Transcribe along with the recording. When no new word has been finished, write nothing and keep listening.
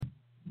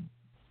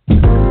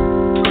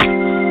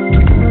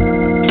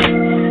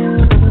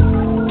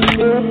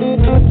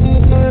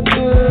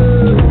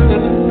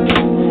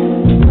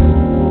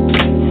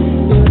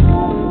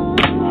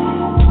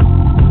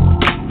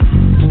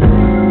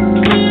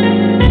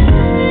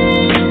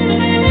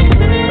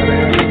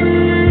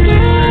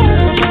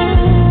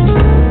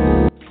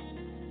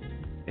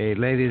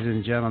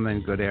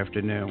and good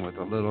afternoon with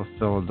a little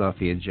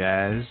Philadelphia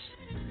jazz.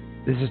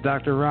 This is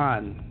Dr.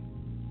 Ron,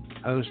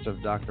 host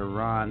of Dr.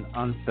 Ron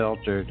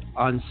Unfiltered,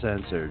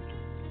 Uncensored.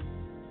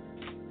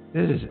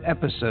 This is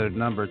episode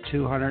number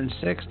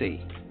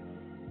 260.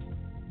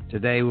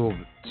 Today we'll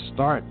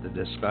start the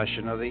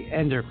discussion of the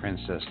endocrine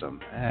system,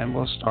 and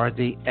we'll start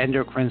the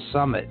Endocrine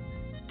Summit,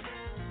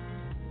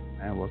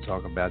 and we'll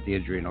talk about the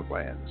adrenal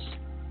glands.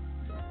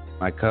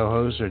 My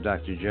co-hosts are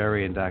Dr.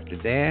 Jerry and Dr.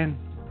 Dan,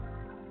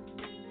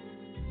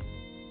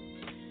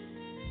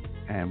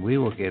 and we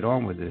will get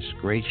on with this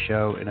great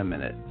show in a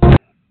minute.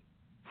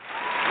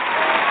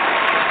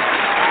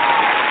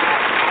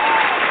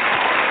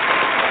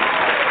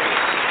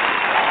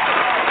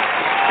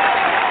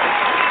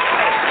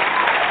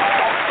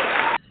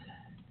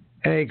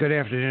 Hey, good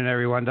afternoon,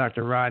 everyone.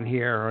 Dr. Ron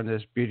here on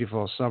this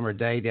beautiful summer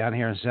day down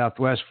here in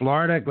Southwest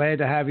Florida. Glad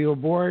to have you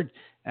aboard.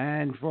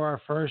 And for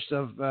our first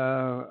of,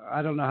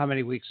 I don't know how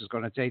many weeks it's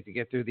going to take to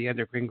get through the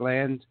endocrine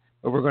glands,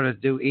 but we're going to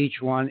do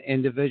each one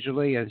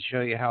individually and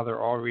show you how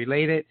they're all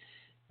related.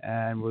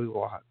 And we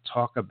will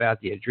talk about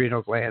the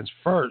adrenal glands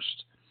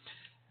first.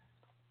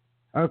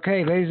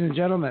 Okay, ladies and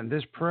gentlemen,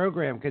 this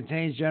program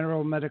contains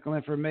general medical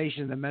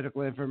information. The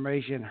medical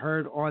information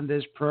heard on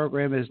this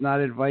program is not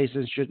advice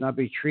and should not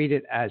be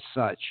treated as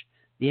such.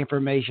 The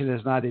information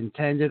is not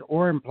intended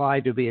or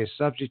implied to be a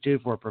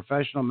substitute for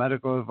professional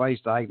medical advice,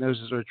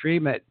 diagnosis, or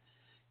treatment.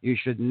 You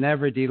should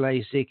never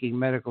delay seeking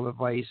medical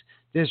advice,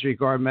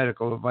 disregard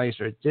medical advice,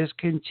 or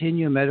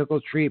discontinue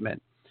medical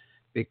treatment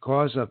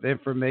because of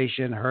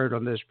information heard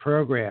on this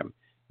program.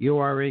 You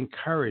are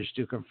encouraged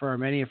to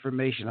confirm any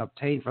information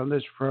obtained from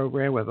this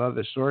program with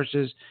other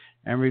sources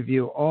and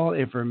review all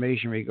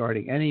information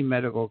regarding any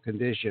medical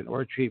condition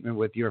or treatment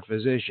with your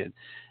physician.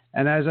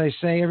 And as I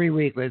say every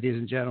week, ladies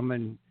and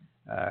gentlemen,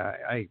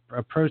 I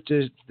approach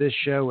this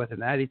show with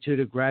an attitude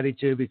of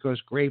gratitude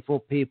because grateful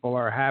people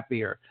are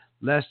happier,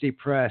 less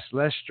depressed,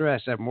 less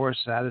stressed, and more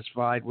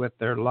satisfied with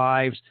their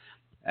lives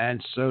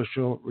and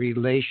social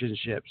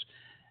relationships.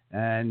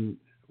 And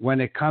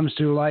when it comes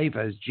to life,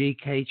 as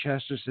G.K.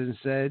 Chesterton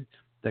said,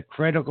 the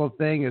critical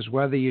thing is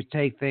whether you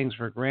take things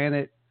for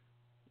granted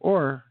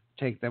or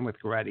take them with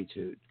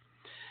gratitude.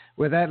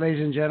 With that,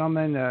 ladies and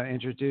gentlemen,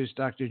 introduce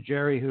Dr.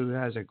 Jerry, who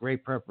has a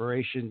great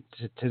preparation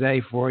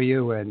today for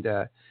you, and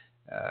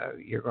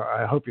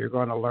I hope you're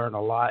going to learn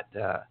a lot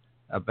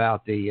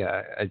about the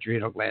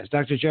adrenal glands.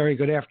 Dr. Jerry,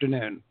 good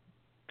afternoon.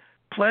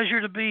 Pleasure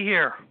to be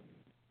here.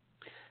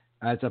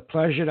 It's a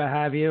pleasure to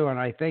have you, and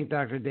I think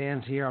Dr.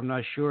 Dan's here. I'm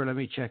not sure. Let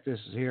me check this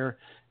here.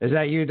 Is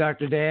that you,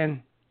 Dr.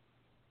 Dan?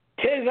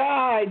 'Tis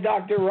I,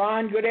 Dr.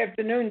 Ron. Good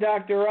afternoon,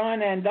 Dr.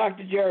 Ron and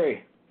Dr.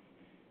 Jerry.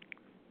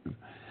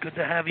 Good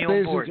to have you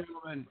Ladies on board. And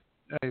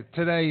gentlemen,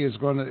 today is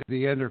going to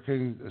the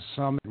Endocrine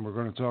Summit, and we're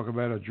going to talk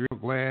about adrenal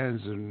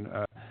glands, and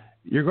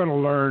you're going to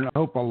learn, I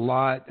hope, a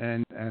lot,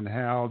 and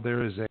how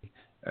there is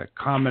a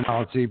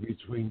commonality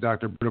between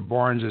Dr. Britta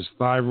Barnes'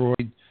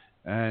 thyroid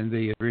and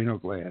the adrenal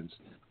glands.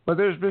 But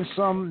there's been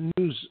some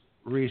news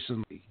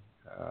recently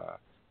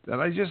that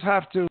I just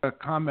have to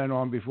comment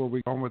on before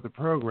we go on with the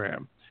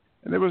program.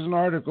 And there was an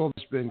article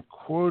that's been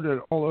quoted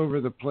all over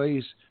the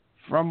place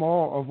from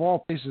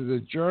all places,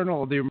 the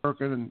Journal of the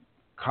American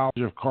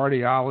College of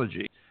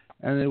Cardiology.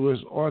 And it was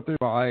authored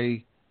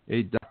by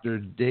a Dr.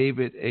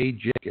 David A.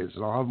 Jenkins.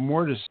 And I'll have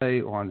more to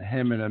say on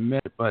him in a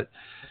minute. But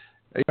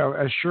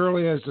as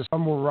surely as the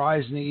sun will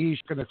rise in the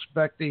east, you can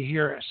expect to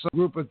hear some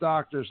group of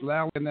doctors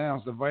loudly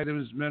announce the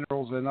vitamins,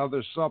 minerals, and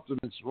other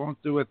supplements won't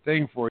do a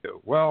thing for you.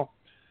 Well,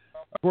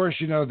 of course,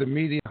 the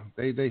media,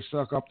 they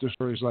suck up to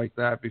stories like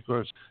that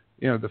because,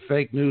 the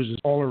fake news is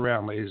all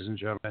around, ladies and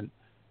gentlemen.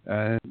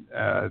 And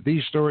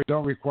these stories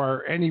don't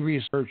require any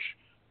research,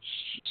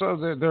 so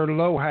they're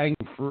low-hanging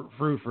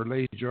fruit for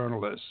lazy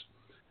journalists.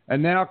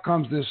 And now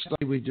comes this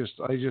study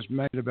I just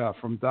mentioned about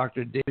from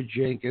Dr. David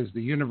Jenkins,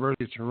 the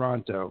University of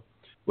Toronto.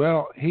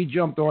 Well, he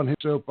jumped on his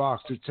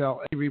soapbox to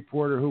tell any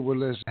reporter who would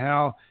listen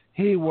how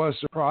he was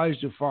surprised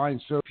to find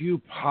so few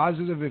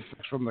positive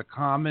effects from the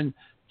common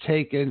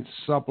taken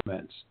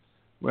supplements.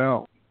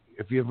 Well,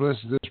 if you've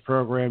listened to this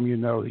program, you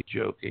know he's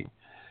joking.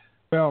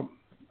 Well,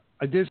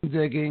 I did some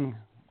digging,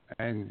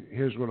 and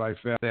here's what I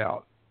found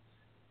out.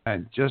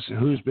 And just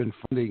who's been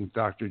funding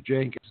Dr.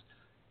 Jenkins.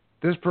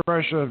 This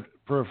professor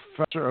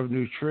of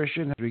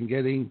nutrition has been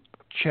getting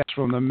checks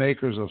from the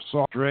makers of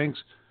soft drinks,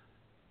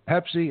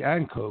 Pepsi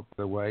and Coke,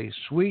 by the way,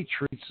 sweet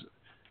treats,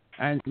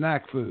 and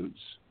snack foods.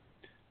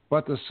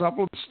 But the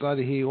supplement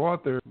study he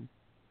authored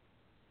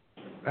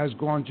has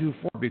gone too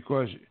far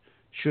because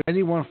should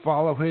anyone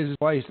follow his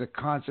advice, the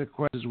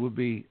consequences would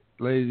be,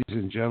 ladies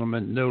and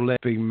gentlemen, no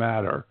laughing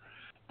matter.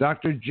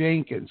 Dr.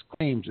 Jenkins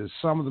claims that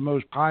some of the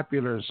most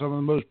popular and some of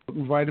the most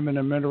potent vitamin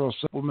and mineral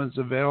supplements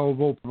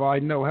available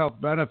provide no health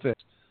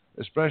benefits,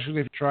 especially if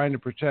you're trying to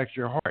protect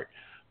your heart.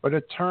 But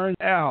it turns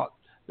out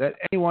that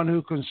anyone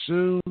who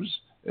consumes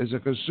is a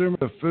consumer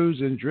of foods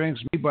and drinks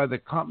made by the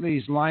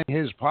companies lining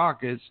his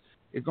pockets,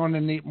 you're going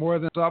to need more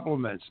than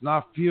supplements,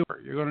 not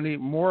fewer. You're going to need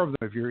more of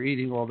them if you're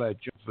eating all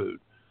that junk food.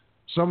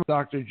 Some of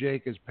Dr.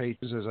 Jenkins'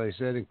 patients, as I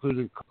said,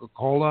 included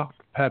Coca-Cola,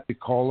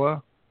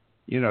 Pepsi-Cola.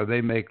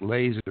 They make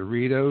Lay's and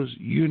Doritos.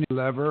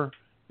 Unilever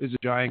is a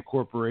giant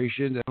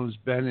corporation that owns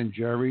Ben and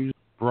Jerry's,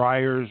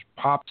 Breyers,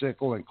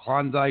 Popsicle, and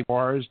Klondike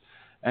bars,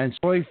 and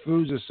Soy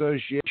Foods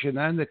Association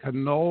and the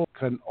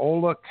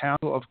Canola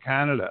Council of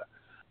Canada.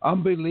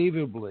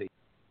 Unbelievably,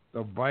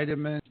 the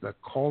vitamins the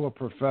cola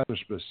professor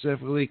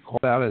specifically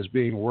called out as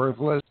being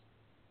worthless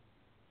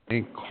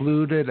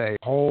included a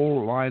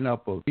whole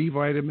lineup of B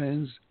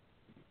vitamins,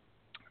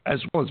 as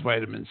well as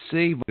vitamin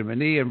C,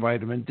 vitamin E, and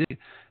vitamin D,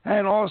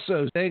 and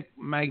also zinc,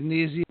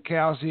 magnesium,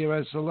 calcium,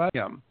 and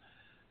selenium.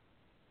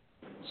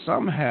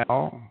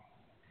 Somehow,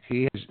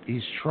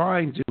 he's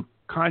trying to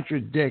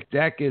contradict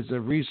decades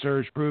of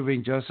research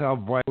proving just how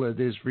vital it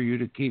is for you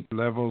to keep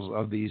levels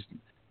of these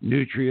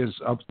nutrients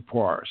up to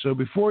par. So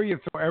before you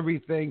throw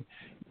everything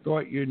you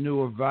thought you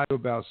knew of value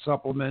about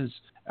supplements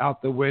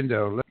out the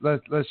window,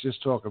 let's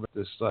just talk about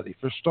this study.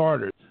 For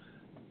starters,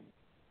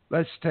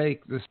 let's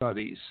take the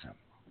studies.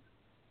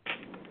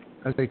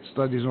 I think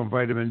studies on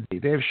vitamin D.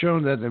 They have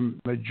shown that the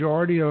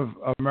majority of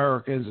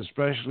Americans,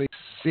 especially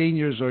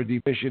seniors, are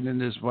deficient in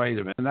this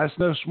vitamin. And that's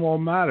no small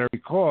matter,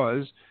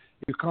 because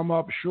if you come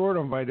up short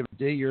on vitamin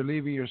D, you're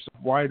leaving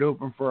yourself wide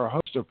open for a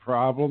host of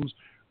problems,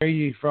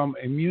 ranging from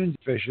immune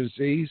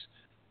deficiencies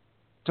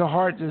to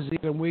heart disease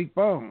and weak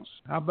bones.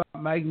 How about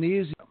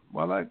magnesium?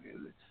 Well,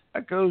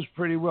 that goes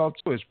pretty well,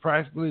 too. It's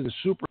practically the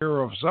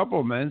superhero of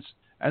supplements,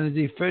 and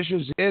the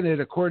deficiency in it,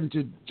 according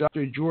to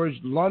Dr. George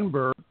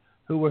Lundberg,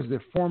 who was the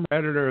former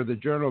editor of the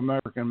Journal of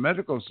American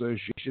Medical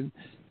Association.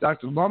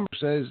 Dr. Lundberg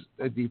says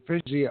a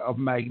deficiency of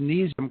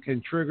magnesium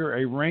can trigger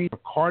a range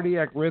of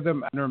cardiac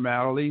rhythm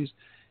abnormalities,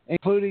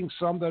 including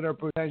some that are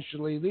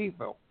potentially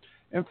lethal.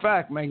 In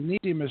fact,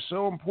 magnesium is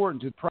so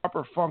important to the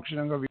proper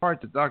functioning of your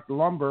heart that Dr.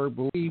 Lundberg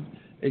believed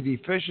a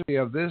deficiency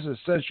of this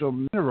essential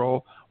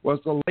mineral was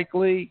the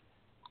likely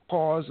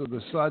cause of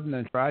the sudden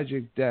and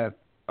tragic death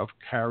of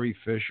Carrie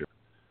Fisher.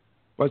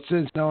 But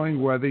since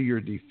knowing whether you're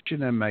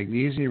deficient in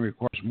magnesium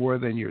requires more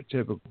than your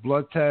typical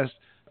blood test,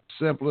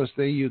 the simplest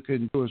thing you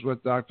can do is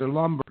what Dr.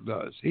 Lundberg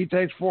does. He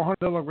takes 400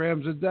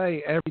 milligrams a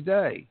day, every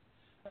day.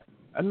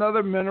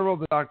 Another mineral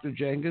that Dr.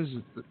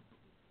 Jenkins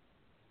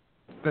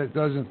that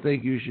doesn't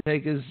think you should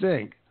take is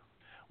zinc.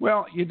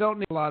 Well, you don't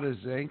need a lot of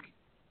zinc.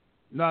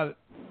 Not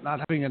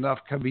having enough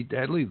can be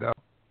deadly, though.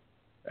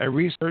 A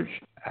research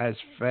has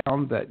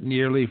found that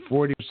nearly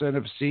 40%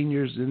 of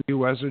seniors in the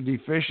U.S. are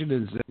deficient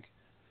in zinc.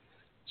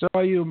 So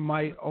while you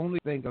might only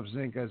think of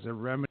zinc as a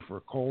remedy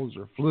for colds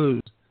or flus,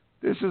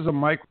 this is a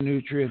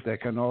micronutrient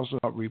that can also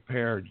help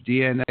repair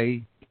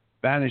DNA,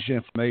 banish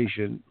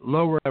inflammation,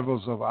 lower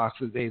levels of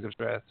oxidative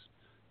stress,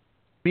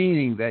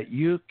 meaning that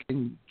you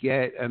can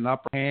get an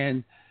upper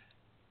hand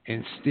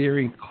in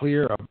steering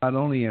clear of not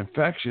only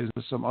infections,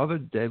 but some other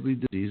deadly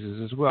diseases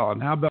as well.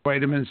 And how about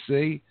vitamin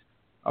C?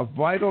 A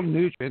vital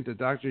nutrient that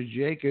Dr.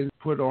 Jenkins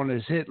put on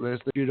his hit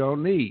list that you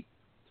don't need.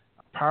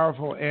 A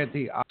powerful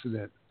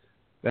antioxidant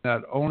that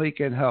not only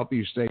can help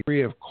you stay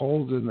free of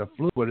colds and the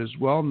flu, but is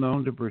well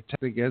known to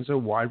protect against a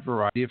wide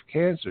variety of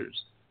cancers.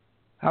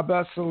 How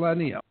about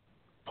selenium?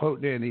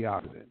 Potent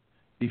antioxidant.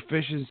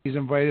 Deficiencies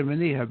in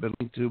vitamin E have been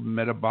linked to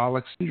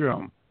metabolic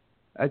syndrome,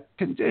 a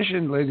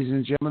condition, ladies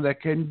and gentlemen,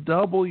 that can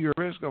double your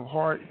risk of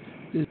heart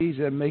disease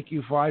and make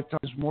you 5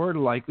 times more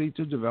likely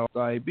to develop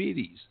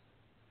diabetes.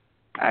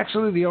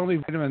 Actually, the only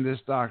vitamin this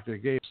doctor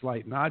gave a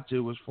slight nod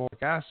to was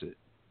folic acid,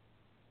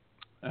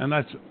 and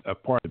that's a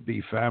part of the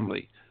B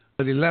family.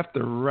 But he left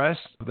the rest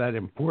of that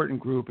important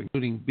group,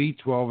 including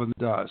B12, in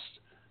the dust.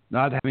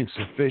 Not having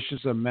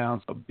sufficient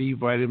amounts of B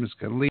vitamins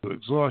can lead to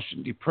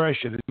exhaustion,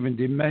 depression, and even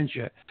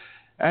dementia.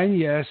 And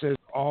yes,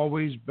 it's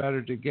always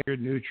better to get your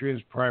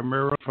nutrients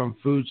primarily from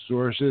food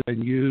sources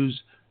and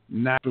use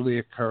naturally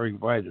occurring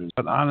vitamins.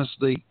 But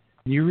honestly,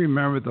 can you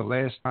remember the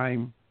last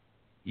time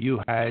you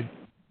had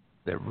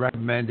the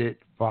recommended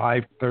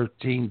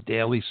 5-13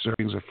 daily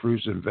servings of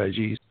fruits and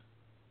veggies?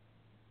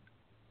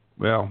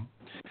 Well,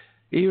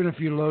 even if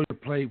you load your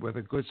plate with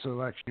a good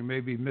selection, you may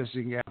be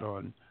missing out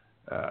on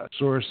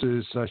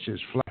sources such as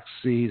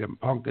flaxseed and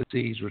pumpkin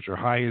seeds, which are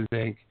high in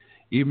zinc.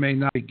 You may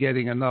not be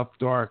getting enough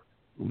dark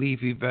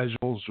leafy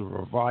vegetables to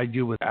provide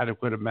you with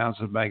adequate amounts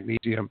of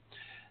magnesium.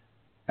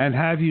 And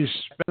have you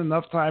spent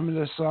enough time in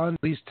the sun,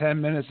 at least 10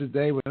 minutes a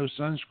day with no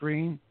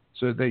sunscreen,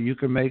 so that you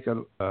can make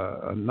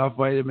enough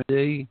vitamin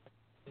D?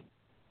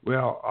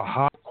 Well, a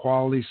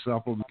high-quality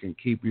supplement can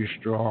keep you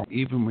strong,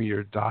 even when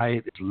your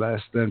diet is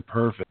less than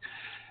perfect.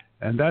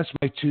 And that's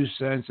my 2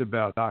 cents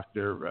about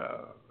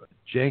Dr.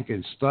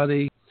 Jenkins'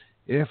 study.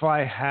 If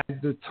I had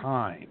the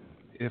time,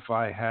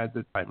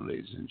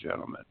 ladies and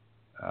gentlemen,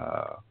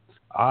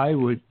 I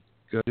would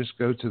just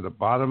go to the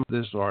bottom of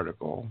this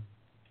article,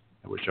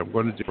 which I'm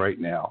going to do right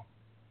now.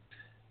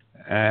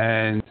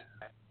 And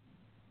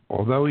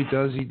although he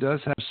does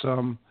have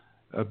some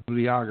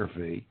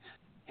bibliography,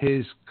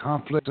 his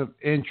conflicts of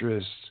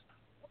interest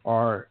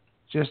are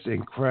just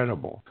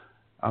incredible.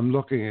 I'm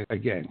looking at,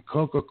 again,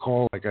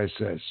 Coca-Cola, like I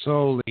said,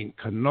 Solein,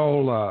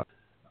 canola,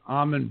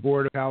 Almond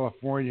Board of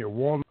California,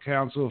 Walnut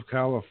Council of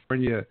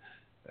California,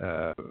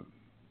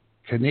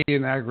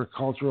 Canadian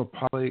Agricultural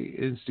Policy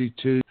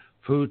Institute,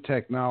 Food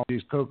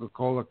Technologies,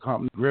 Coca-Cola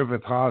Company,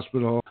 Griffith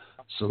Hospital,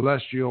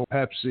 Celestial,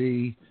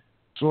 Pepsi,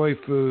 Soy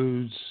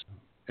Foods,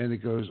 and it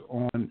goes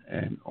on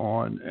and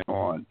on and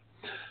on.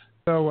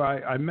 So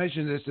I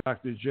mentioned this to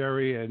Dr.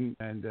 Jerry, and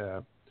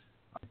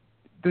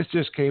this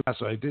just came out,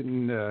 so I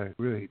didn't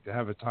really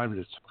have a time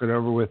to talk it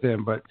over with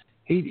him, but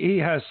he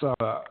has some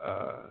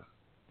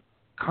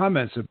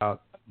comments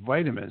about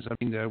vitamins. I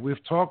mean,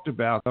 we've talked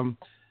about them,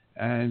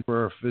 and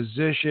for a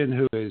physician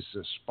who is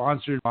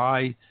sponsored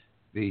by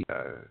the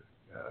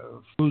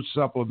food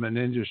supplement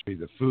industry,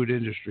 the food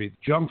industry, the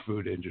junk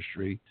food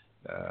industry,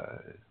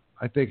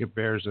 I think it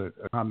bears a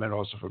comment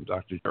also from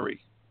Dr.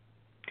 Jerry.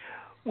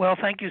 Well,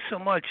 thank you so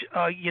much.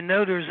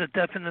 There's a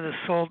definite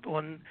assault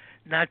on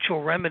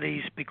natural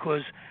remedies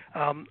because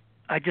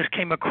I just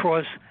came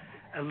across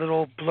a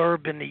little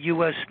blurb in the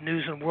U.S.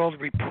 News and World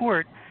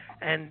Report,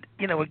 and,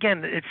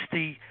 again, it's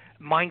the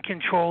mind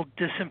control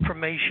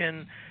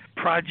disinformation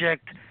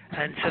project,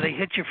 and so they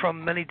hit you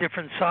from many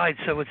different sides,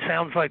 so it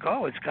sounds like,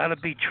 it's got to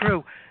be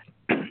true.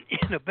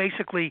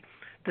 Basically,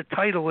 the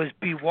title is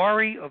Be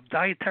Wary of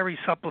Dietary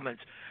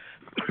Supplements.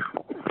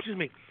 Excuse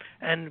me.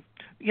 And,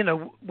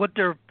 what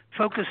they're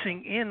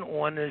focusing in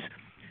on is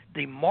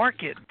the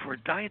market for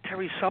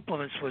dietary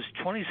supplements was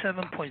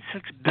 $27.6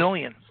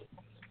 billion.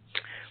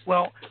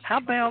 Well, how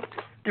about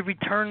the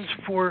returns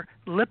for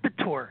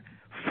Lipitor?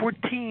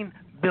 $14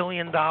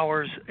 billion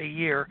a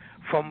year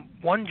from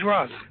one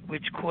drug,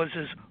 which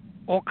causes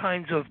all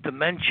kinds of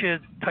dementia,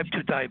 type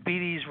 2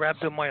 diabetes,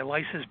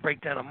 rhabdomyolysis,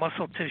 breakdown of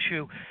muscle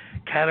tissue,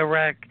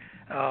 cataract,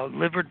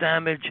 liver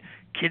damage,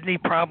 kidney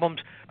problems.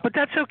 But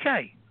that's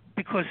okay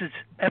because it's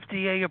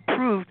FDA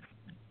approved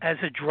as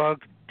a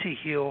drug to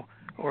heal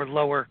or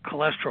lower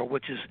cholesterol,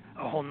 which is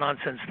a whole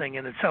nonsense thing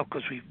in itself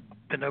because we've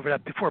been over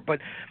that before. But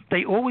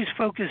they always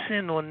focus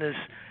in on this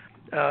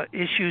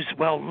issues.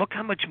 Well, look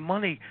how much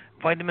money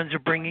vitamins are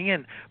bringing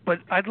in. But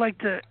I'd like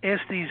to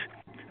ask these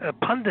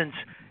pundits,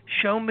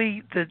 show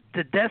me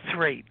the death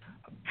rate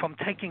from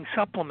taking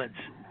supplements.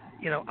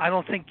 I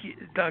don't think,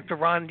 Dr.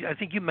 Ron, I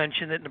think you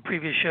mentioned it in the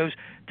previous shows,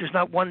 there's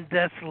not one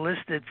death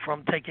listed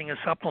from taking a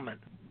supplement.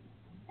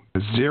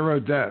 0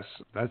 deaths.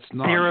 That's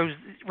not zero.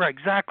 Right,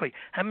 exactly.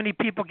 How many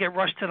people get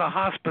rushed to the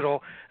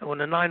hospital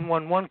on a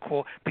 911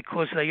 call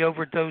because they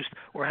overdosed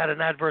or had an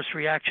adverse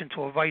reaction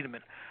to a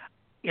vitamin?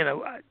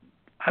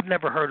 I've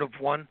never heard of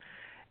one.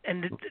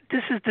 And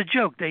this is the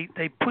joke. They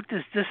put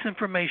this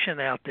disinformation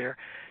out there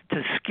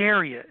to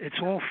scare you. It's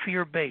all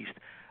fear-based.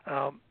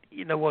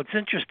 What's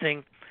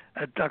interesting,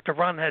 Dr.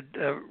 Ron had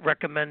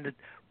recommended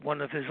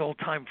one of his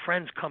old-time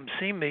friends come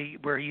see me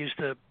where he used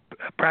to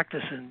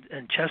practice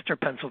in Chester,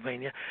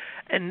 Pennsylvania.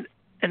 And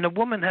the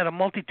woman had a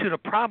multitude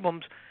of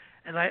problems,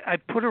 and I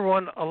put her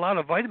on a lot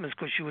of vitamins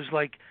because she was,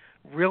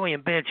 really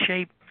in bad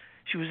shape.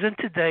 She was in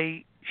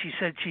today. She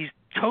said she's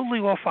totally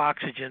off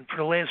oxygen for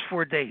the last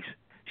 4 days.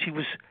 She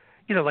was,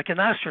 like an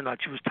astronaut.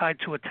 She was tied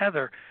to a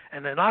tether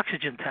and an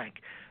oxygen tank.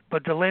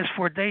 But the last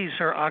 4 days,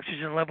 her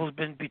oxygen level has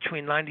been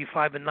between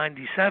 95 and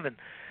 97.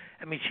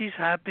 I mean, she's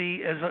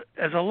happy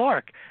as a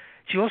lark.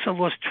 She also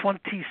lost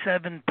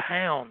 27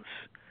 pounds.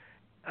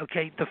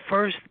 Okay, the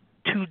first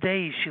 2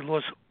 days she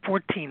lost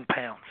 14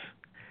 pounds.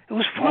 It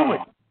was fluid.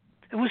 Wow.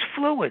 It was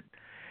fluid.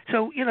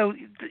 So,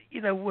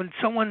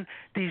 when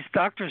these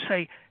doctors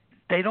say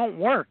they don't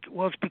work,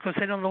 well, it's because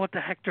they don't know what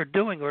the heck they're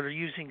doing, or they're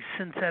using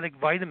synthetic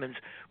vitamins,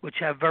 which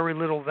have very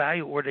little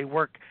value, or they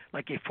work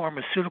like a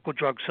pharmaceutical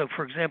drug. So,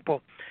 for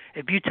example,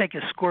 if you take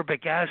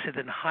ascorbic acid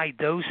in high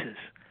doses,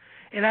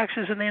 it acts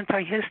as an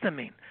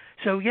antihistamine.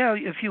 So,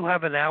 if you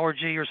have an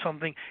allergy or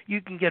something, you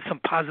can get some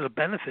positive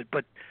benefit,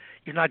 but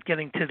you're not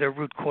getting to the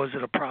root cause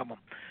of the problem.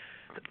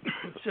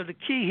 So the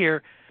key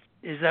here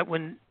is that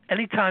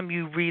anytime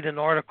you read an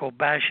article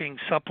bashing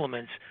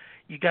supplements,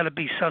 you got to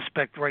be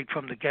suspect right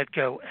from the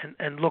get-go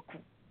and look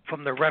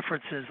from the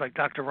references, like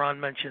Dr.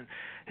 Ron mentioned.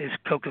 Is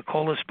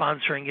Coca-Cola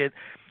sponsoring it?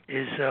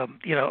 Is a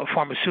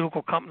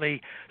pharmaceutical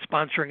company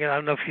sponsoring it? I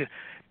don't know if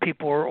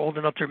people are old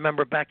enough to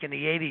remember back in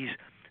the 80s,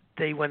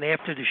 they went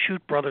after the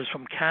Shoot brothers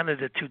from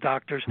Canada, 2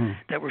 doctors,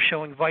 that were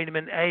showing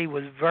vitamin A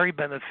was very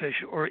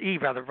beneficial, or E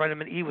rather,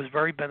 vitamin E was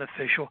very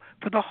beneficial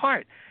for the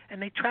heart.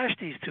 And they trashed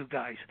these 2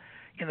 guys.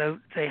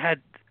 They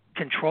had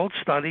controlled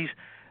studies,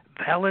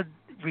 valid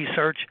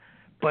research,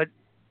 but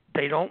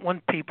they don't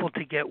want people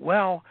to get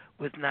well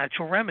with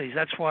natural remedies.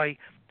 That's why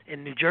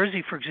in New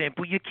Jersey, for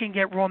example, you can't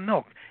get raw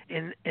milk.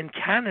 In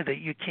Canada,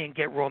 you can't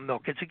get raw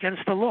milk. It's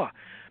against the law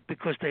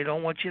because they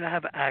don't want you to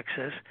have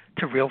access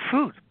to real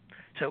food.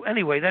 So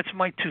anyway, that's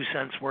my 2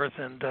 cents worth,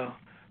 and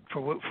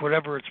for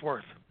whatever it's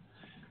worth.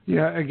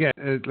 Yeah, again,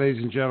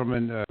 ladies and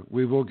gentlemen,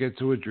 we will get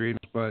to adrenals,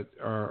 but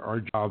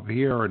our job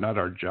here, or not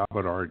our job,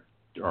 but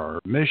our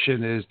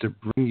mission is to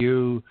bring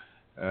you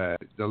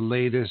the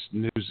latest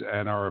news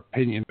and our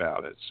opinion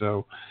about it.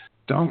 So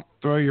don't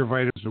throw your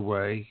vitamins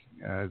away.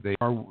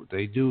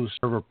 They do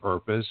serve a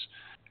purpose,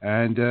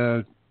 and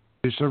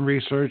do some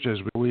research, as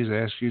we always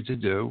ask you to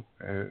do.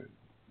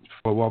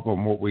 follow up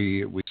on what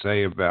we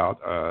say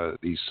about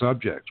these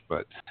subjects.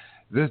 But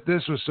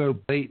this was so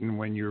blatant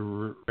when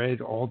you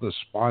read all the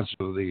sponsors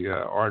of the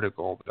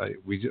article.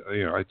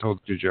 I told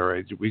you,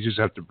 Jerry, we just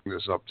have to bring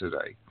this up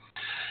today.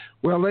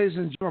 Well, ladies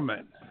and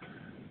gentlemen,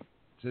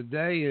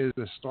 today is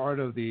the start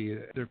of the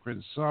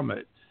Endocrine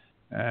Summit.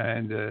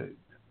 And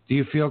do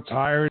you feel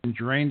tired and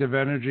drained of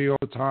energy all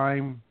the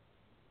time?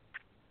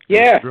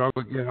 Yeah.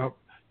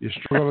 You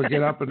struggle to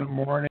get up in the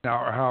morning,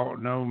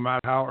 no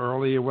matter how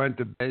early you went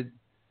to bed.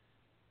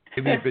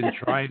 Maybe you've been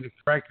trying to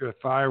correct your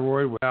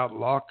thyroid without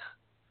luck.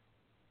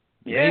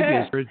 Yeah. Maybe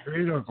it's your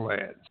adrenal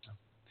glands.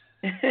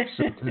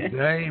 So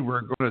today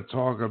we're going to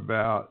talk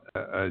about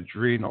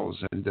adrenals,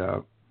 and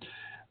I'm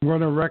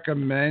going to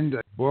recommend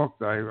a book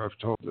I've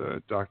told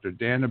Dr.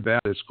 Dan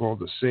about. It's called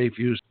The Safe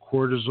Use of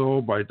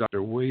Cortisol by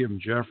Dr. William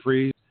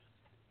Jeffries.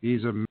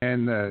 He's a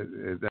man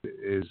that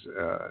is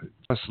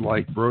just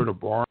like Rhoda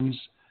Barnes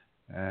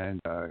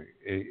and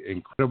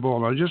incredible.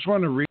 And I just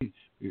want to read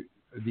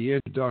the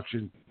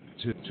introduction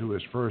to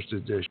his first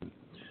edition.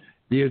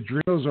 The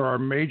adrenals are a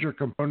major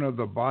component of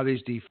the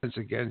body's defense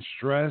against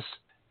stress,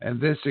 and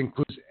this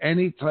includes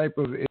any type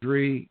of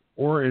injury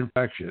or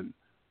infection.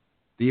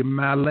 The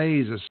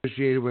malaise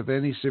associated with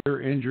any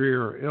severe injury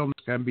or illness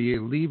can be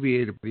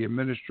alleviated by the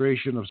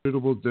administration of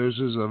suitable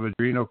doses of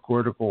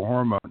adrenocortical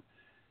hormone.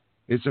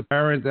 It's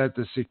apparent that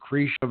the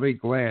secretion of a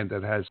gland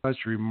that has such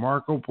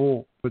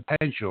remarkable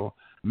potential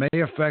may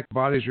affect the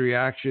body's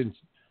reaction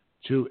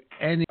to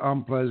any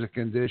unpleasant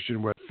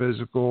condition, whether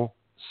physical,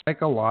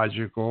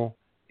 psychological,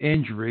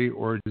 injury,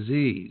 or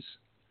disease.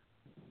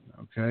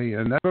 Okay,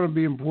 and that's going to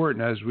be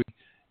important as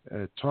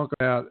we talk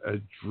about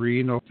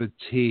adrenal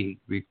fatigue,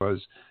 because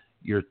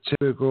your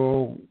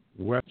typical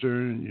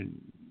Western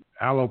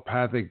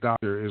allopathic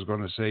doctor is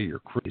going to say you're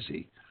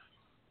crazy.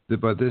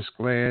 But this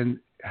gland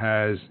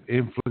has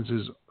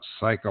influences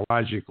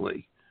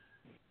psychologically.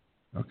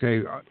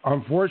 Okay,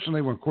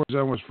 unfortunately, when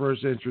cortisone was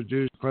first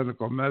introduced in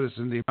clinical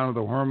medicine, the amount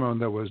of the hormone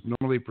that was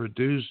normally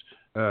produced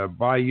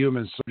by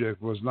human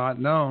subject was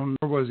not known,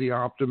 nor was the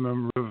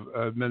optimum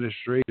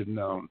administration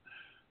known.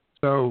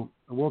 So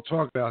we'll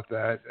talk about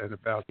that and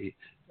about the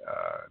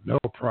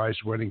Nobel Prize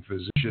winning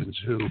physicians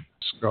who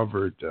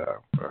discovered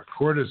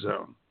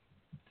cortisone.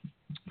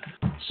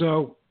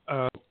 So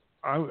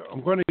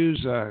I'm going to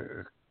use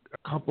a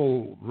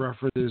couple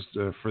references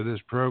for this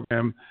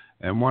program,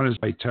 and one is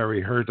by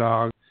Terry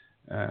Hertog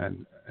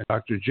and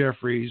Dr.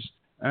 Jeffries,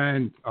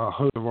 and a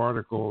host of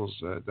articles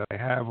that I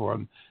have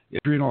on the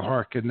adrenal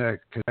heart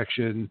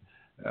connection.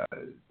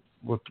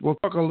 We'll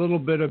talk a little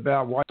bit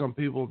about why some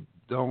people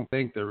don't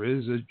think there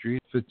is adrenal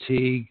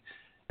fatigue,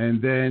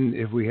 and then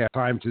if we have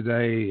time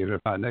today, and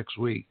if not next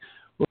week,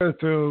 we'll go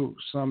through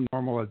some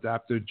normal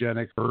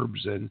adaptogenic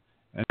herbs and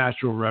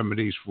natural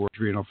remedies for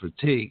adrenal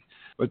fatigue.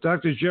 But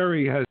Dr.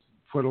 Jerry has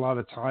put a lot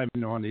of time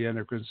on the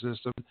endocrine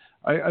system.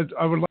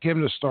 I would like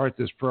him to start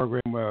this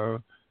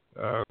program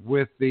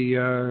with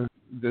the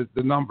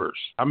numbers.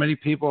 How many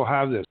people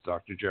have this,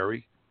 Dr.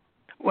 Jerry?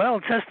 Well,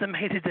 it's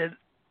estimated that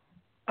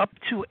up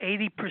to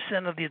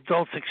 80% of the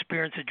adults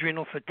experience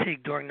adrenal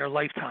fatigue during their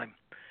lifetime.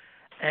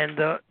 And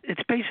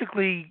it's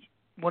basically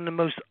one of the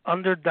most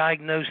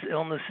underdiagnosed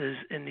illnesses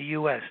in the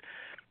U.S.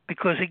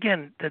 because,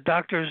 again, the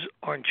doctors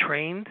aren't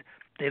trained.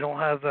 They don't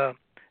have a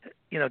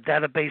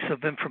database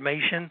of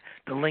information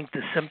to link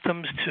the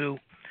symptoms to,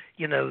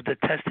 the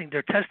testing.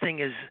 Their testing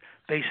is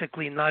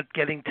basically not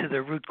getting to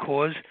the root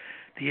cause,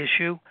 the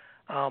issue.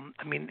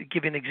 To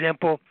give you an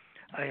example,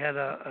 I had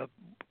a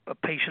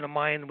patient of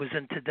mine was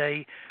in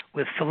today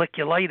with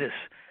folliculitis,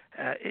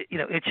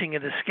 itching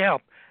at his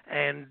scalp,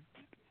 and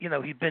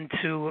he'd been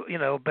to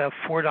about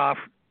 4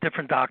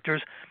 different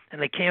doctors,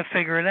 and they can't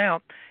figure it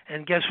out.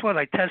 And guess what?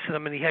 I tested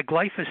him, and he had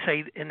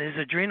glyphosate in his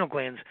adrenal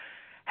glands.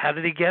 How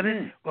did he get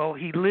it? Well,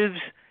 he lives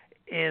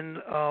in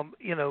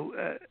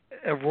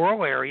a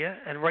rural area,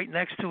 and right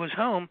next to his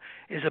home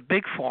is a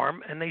big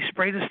farm, and they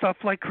spray the stuff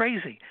like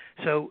crazy.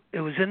 So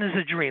it was in his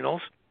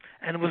adrenals,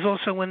 and it was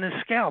also in his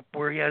scalp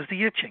where he has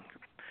the itching.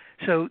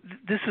 So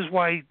this is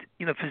why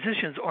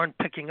physicians aren't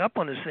picking up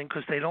on this thing,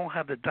 because they don't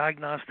have the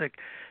diagnostic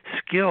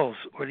skills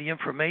or the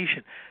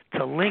information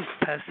to link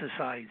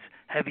pesticides,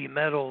 heavy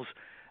metals,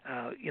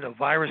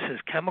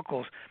 viruses,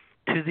 chemicals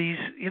to these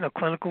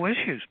clinical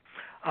issues.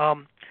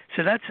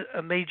 So that's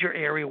a major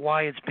area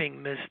why it's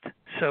being missed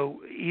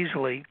so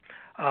easily.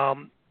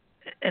 And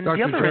Dr.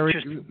 the other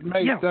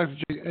Jerry, Dr.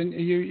 and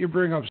you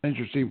bring up some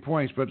interesting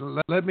points, but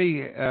let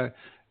me,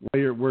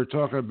 while we're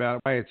talking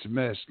about why it's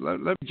missed, let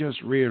me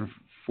just reinforce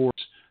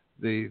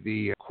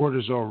the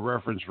cortisol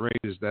reference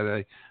ranges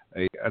that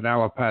an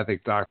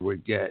allopathic doctor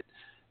would get.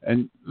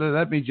 And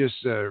let me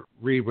just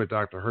read what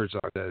Dr.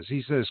 Herzog says.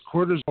 He says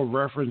cortisol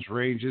reference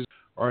ranges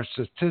are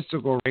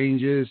statistical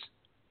ranges,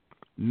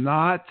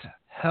 not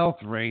health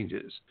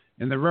ranges.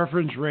 In the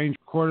reference range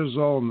for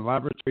cortisol in the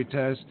laboratory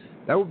test,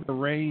 that would be a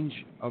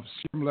range of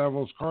serum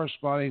levels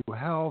corresponding to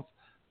health.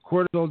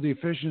 Cortisol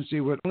deficiency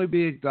would only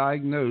be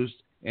diagnosed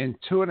in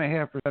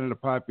 2.5% of the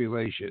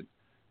population.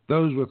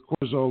 those with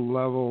cortisol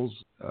levels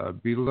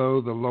below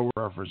the lower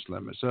reference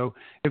limit. So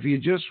if you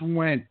just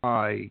went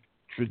by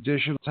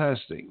traditional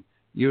testing,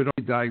 you would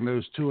only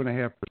diagnose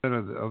 2.5%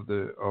 of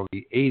the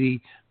 80%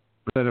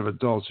 of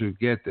adults who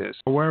get this.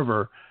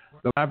 However,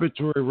 the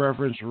laboratory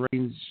reference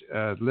range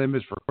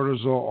limits for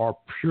cortisol are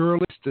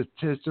purely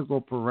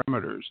statistical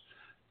parameters.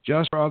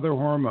 Just for other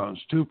hormones,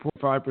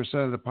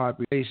 2.5% of the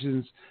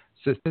populations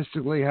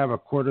statistically have a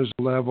cortisol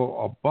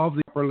level above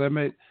the upper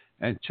limit,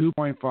 and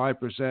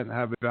 2.5%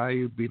 have a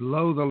value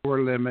below the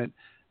lower limit,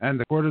 and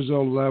the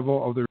cortisol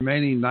level of the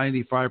remaining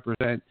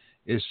 95%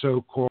 is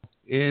so-called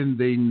in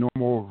the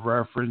normal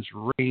reference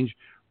range,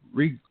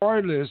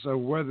 regardless of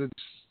whether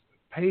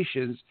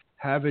patients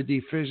have a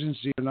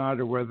deficiency or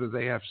not, or whether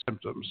they have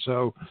symptoms.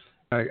 So,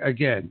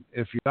 again,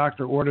 if your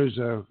doctor orders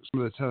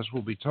some of the tests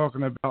we'll be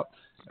talking about,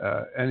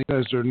 and he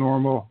says they're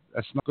normal,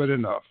 that's not good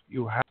enough.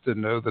 You have to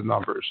know the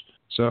numbers.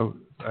 So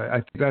I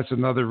think that's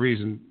another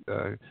reason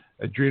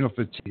adrenal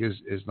fatigue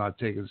is not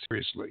taken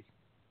seriously.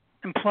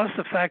 And plus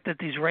the fact that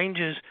these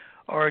ranges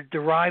are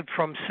derived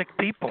from sick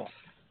people.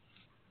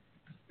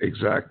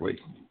 Exactly.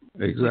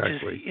 Which is,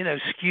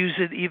 skews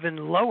it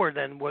even lower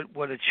than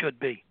what it should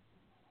be.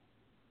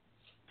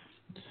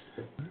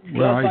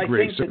 Well, I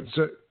agree.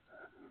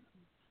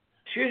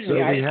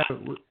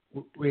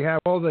 We have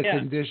all the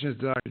conditions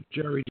that Dr.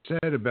 Jerry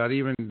said about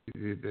even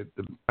the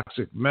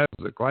toxic metals,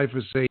 the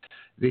glyphosate,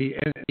 the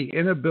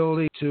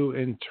inability to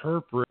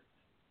interpret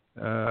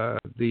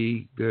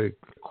the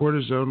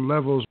cortisone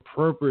levels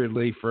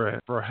appropriately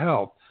for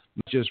health,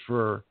 not just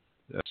for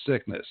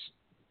sickness.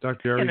 Dr.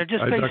 Jerry, and they're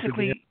just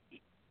basically,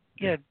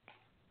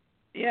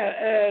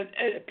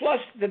 plus,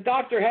 the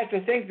doctor has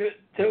to think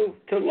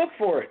to look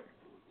for it.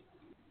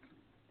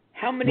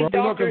 How many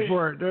doctors?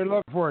 They're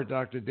looking for it,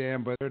 Dr.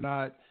 Dan, but they're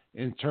not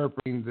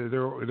interpreting.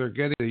 They're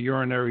getting the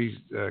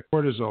urinary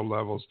cortisol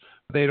levels.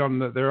 They don't.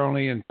 They're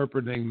only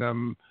interpreting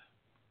them,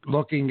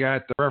 looking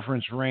at the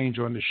reference range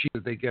on the sheet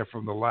that they get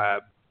from the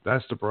lab.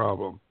 That's the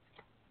problem.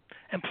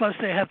 And plus,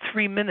 they have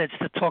 3 minutes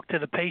to talk to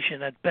the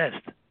patient at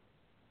best.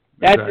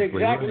 That's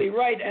exactly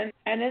right.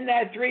 And in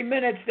that 3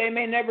 minutes, they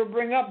may never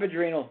bring up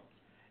adrenal.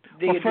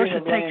 First,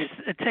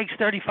 it takes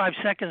 35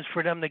 seconds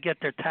for them to get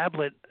their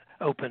tablet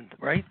opened,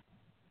 right?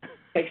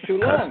 Takes too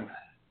long.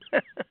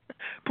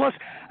 Plus,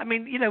 I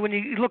mean, when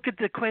you look at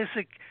the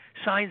classic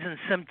signs and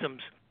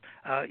symptoms,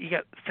 you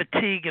got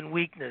fatigue and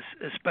weakness,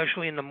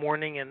 especially in the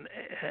morning and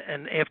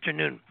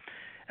afternoon.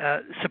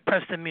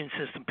 Suppressed immune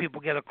system.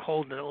 People get a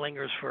cold and it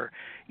lingers for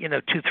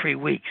 2-3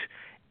 weeks.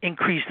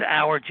 Increased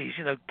allergies.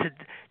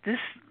 This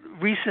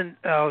recent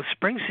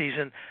spring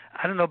season,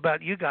 I don't know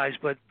about you guys,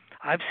 but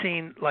I've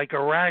seen like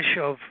a rash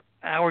of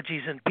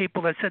allergies in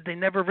people that said they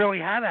never really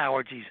had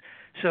allergies.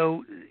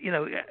 So,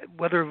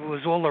 whether it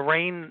was all the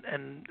rain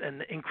and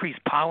the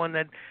increased pollen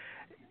that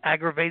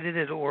aggravated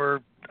it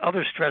or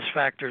other stress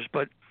factors,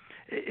 but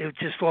it was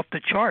just off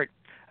the chart.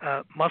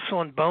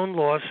 Muscle and bone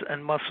loss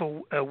and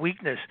muscle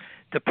weakness,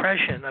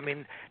 depression. I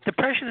mean,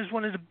 depression is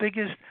one of the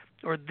biggest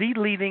or the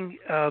leading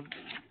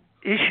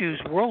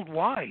issues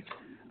worldwide,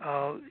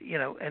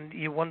 and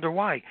you wonder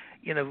why.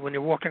 When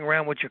you're walking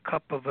around with your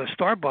cup of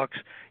Starbucks,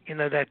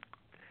 that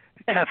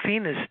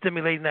caffeine is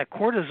stimulating that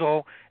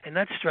cortisol, and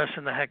that's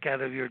stressing the heck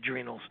out of your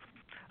adrenals.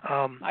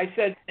 I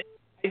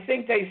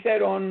think they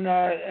said on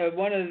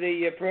one of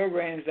the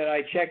programs that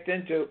I checked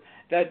into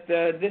that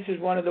this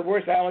is one of the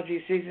worst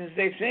allergy seasons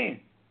they've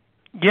seen.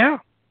 Yeah.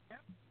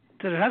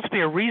 There has to be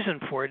a reason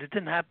for it. It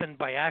didn't happen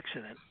by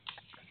accident.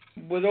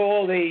 With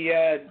all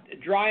the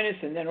dryness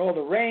and then all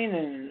the rain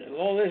and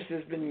all this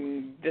that's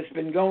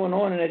been going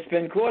on, and it's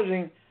been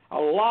causing a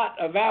lot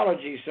of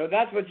allergies. So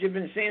that's what you've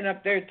been seeing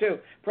up there too.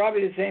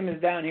 Probably the same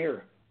as down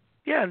here.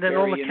 Yeah, and then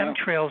all the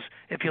chemtrails.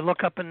 If you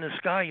look up in the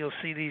sky, you'll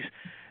see these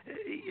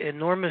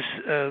enormous,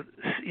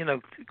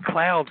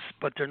 clouds,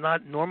 but they're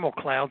not normal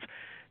clouds.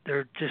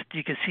 They're just,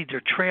 you can see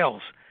their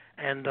trails.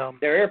 And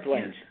they're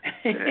airplanes.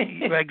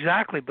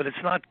 Exactly, but it's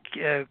not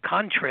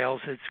contrails,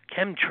 it's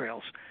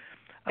chemtrails.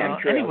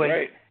 Anyway,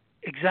 right.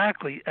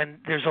 Exactly. And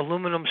there's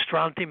aluminum,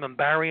 strontium, and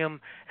barium.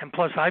 And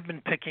plus, I've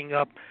been picking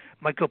up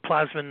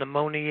Mycoplasma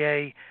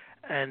pneumoniae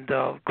and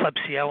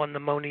Klebsiella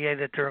pneumoniae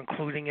that they're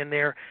including in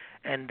there,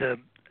 and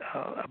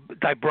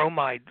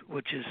dibromide,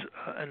 which is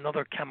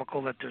another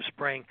chemical that they're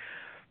spraying.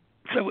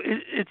 So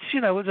it's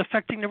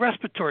affecting the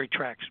respiratory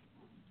tracts.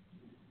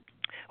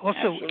 Also,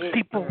 absolutely.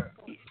 People,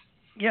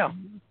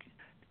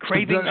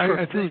 cravings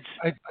for foods.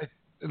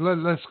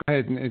 Let's go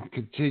ahead and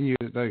continue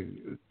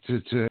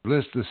to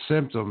list the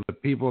symptoms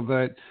of people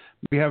that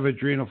may have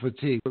adrenal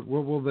fatigue.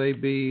 What will they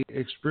be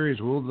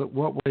experiencing?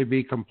 What will they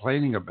be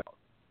complaining about?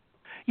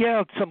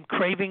 Yeah, some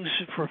cravings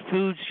for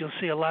foods. You'll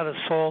see a lot of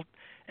salt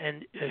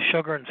and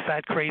sugar and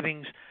fat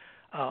cravings,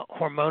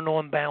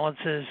 hormonal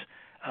imbalances,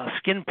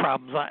 skin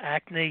problems,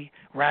 acne,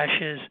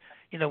 rashes.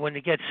 When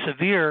it gets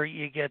severe,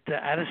 you get the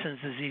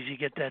Addison's disease. You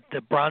get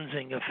the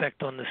bronzing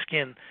effect on the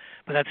skin,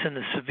 but that's in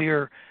the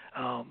severe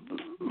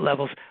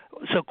levels.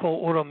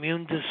 So-called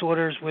autoimmune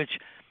disorders, which,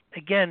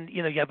 again,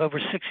 you have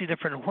over 60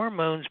 different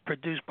hormones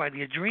produced by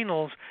the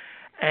adrenals,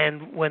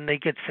 And when they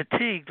get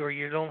fatigued or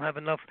you don't have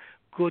enough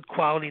good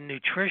quality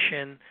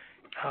nutrition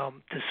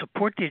to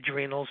support the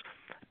adrenals,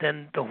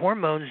 then the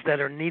hormones that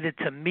are needed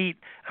to meet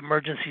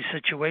emergency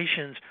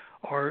situations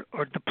are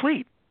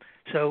deplete.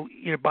 So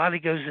your body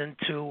goes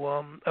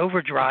into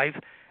overdrive,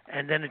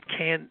 and then it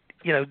can't,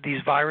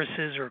 these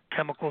viruses or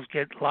chemicals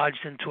get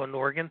lodged into an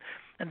organ,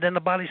 and then the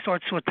body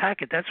starts to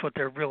attack it. That's what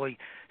they're really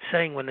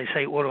saying when they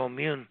say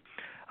autoimmune.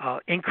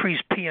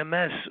 Increased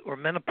PMS or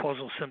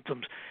menopausal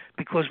symptoms,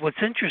 because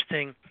what's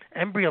interesting,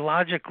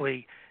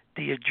 embryologically,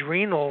 the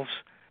adrenals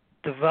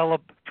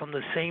develop from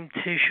the same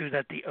tissue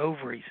that the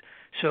ovaries.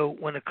 So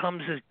when it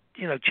comes to,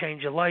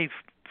 change of life,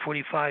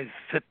 45,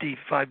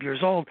 55 years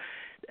old,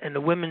 and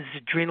the women's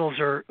adrenals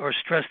are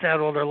stressed out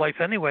all their life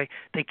anyway,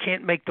 they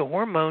can't make the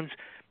hormones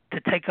to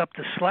take up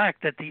the slack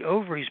that the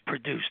ovaries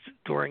produced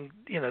during,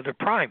 their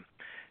prime.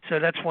 So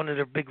that's one of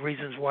the big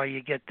reasons why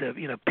you get the,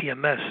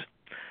 PMS.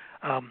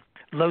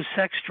 Low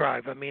sex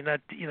drive. I mean,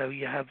 that,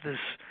 you have this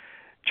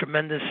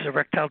tremendous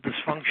erectile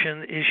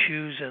dysfunction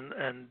issues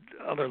and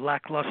other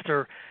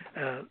lackluster,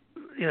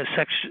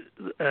 sex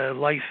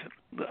life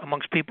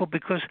amongst people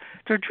because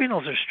their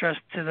adrenals are stressed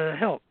to the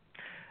hilt.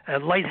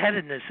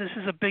 Lightheadedness. This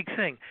is a big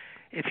thing.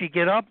 If you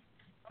get up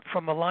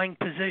from a lying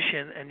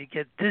position and you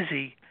get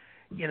dizzy,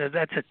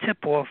 that's a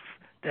tip-off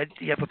that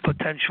you have a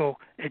potential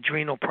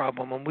adrenal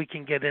problem, and we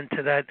can get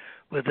into that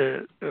with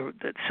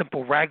that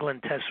simple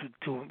Ragland test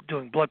with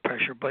doing blood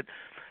pressure. But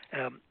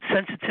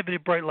sensitivity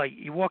to bright light.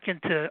 You walk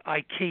into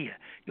IKEA,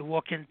 you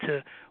walk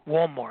into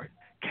Walmart,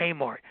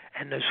 Kmart,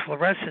 and those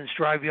fluorescents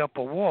drive you up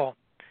a wall.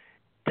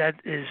 That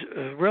is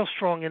a real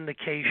strong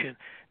indication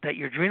that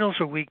your adrenals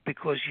are weak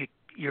because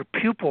your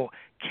pupil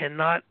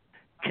cannot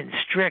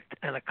constrict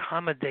and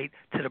accommodate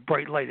to the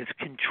bright light. It's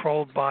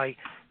controlled by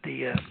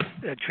the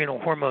adrenal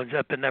hormones,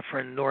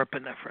 epinephrine and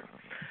norepinephrine.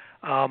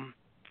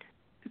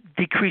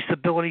 Decreased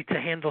ability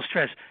to handle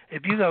stress.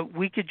 If you got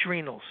weak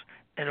adrenals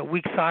and a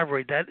weak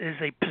thyroid, that is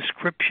a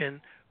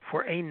prescription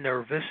for a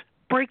nervous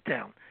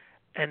breakdown.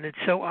 And it's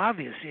so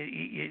obvious.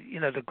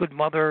 The good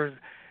mother,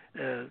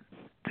 the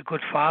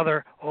good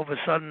father, all of a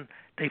sudden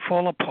they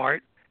fall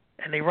apart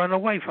and they run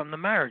away from the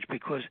marriage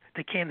because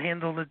they can't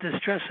handle the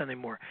distress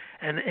anymore.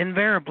 And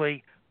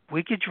invariably,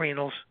 weak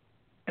adrenals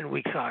and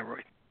weak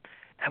thyroid.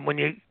 And when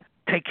you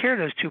take care of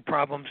those two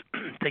problems,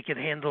 they can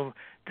handle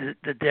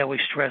the daily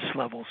stress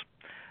levels.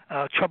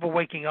 Trouble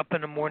waking up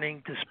in the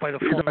morning despite a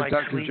full night's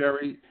sleep. Dr.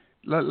 Jerry,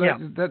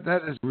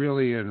 that is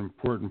really an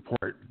important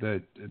part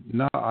that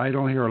I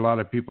don't hear a lot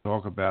of people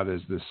talk about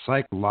is the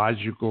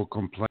psychological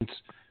complaints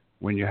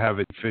when you have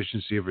a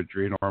deficiency of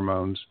adrenal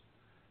hormones.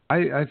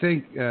 I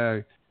think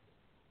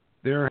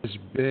there has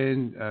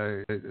been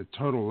a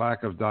total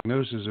lack of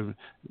diagnosis of,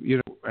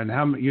 and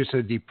how you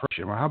said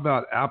depression. Well, how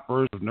about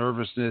outbursts of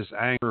nervousness,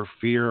 anger,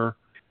 fear?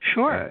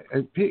 Sure.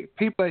 And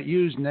people that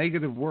use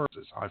negative words,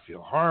 I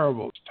feel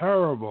horrible, it's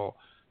terrible,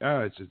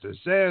 it's a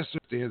disaster,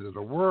 it's the end of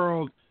the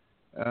world.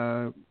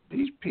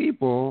 These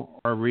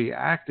people are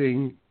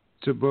reacting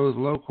to both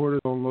low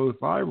cortisol and low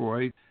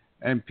thyroid,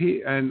 and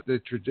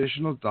the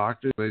traditional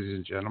doctors, ladies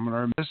and gentlemen,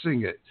 are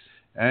missing it.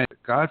 And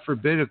God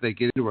forbid if they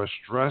get into a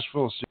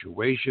stressful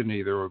situation,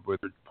 either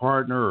with their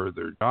partner or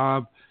their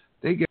job,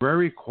 they get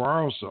very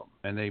quarrelsome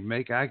and they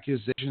make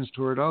accusations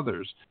toward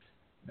others.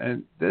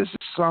 And this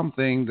is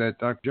something that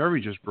Dr.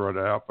 Jerry just brought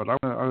out, but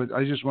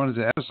I just wanted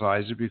to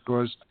emphasize it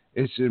because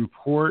it's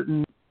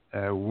important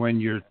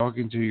when you're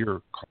talking to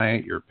your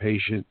client, your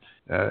patient,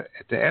 to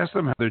ask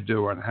them how they're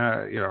doing,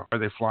 how are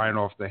they flying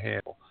off the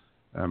handle.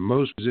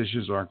 Most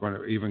physicians aren't going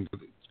to even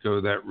go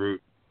that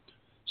route.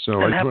 So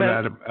I put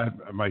out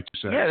my 2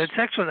 cents. Yeah, that's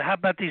excellent. How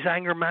about these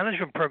anger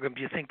management programs?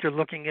 Do you think they're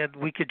looking at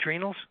weak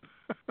adrenals?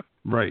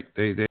 Right.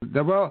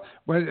 Well,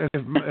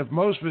 if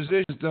most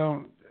physicians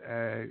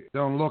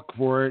don't look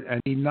for it and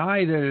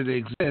deny that it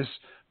exists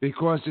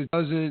because it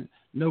doesn't,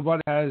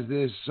 nobody has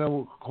this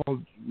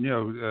so-called,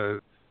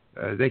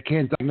 they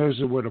can't diagnose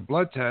it with a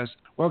blood test.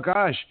 Well,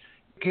 gosh,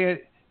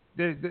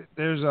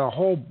 there's a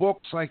whole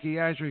book,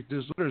 psychiatric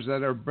disorders,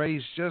 that are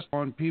based just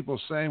on people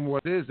saying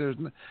what it is.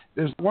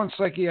 There's one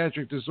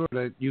psychiatric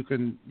disorder that you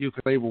can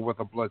label with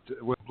a blood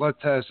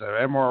test,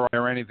 or MRI,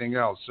 or anything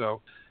else.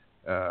 So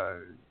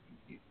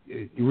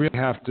you really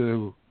have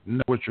to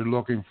know what you're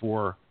looking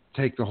for.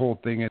 Take the whole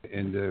thing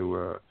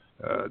into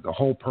the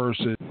whole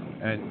person,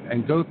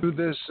 and go through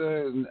this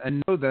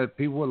and know that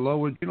people with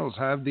low adrenals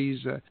have these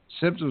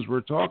symptoms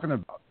we're talking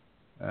about.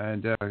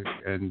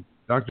 And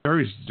Dr.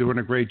 Jerry's doing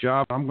a great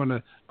job. I'm going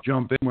to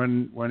jump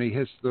in when he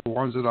hits the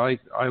ones that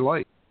I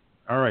like.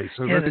 All right,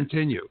 so let's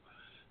continue.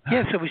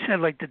 Yeah, so we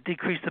said like the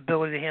decreased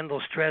ability to handle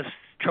stress,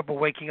 trouble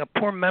waking up,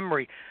 poor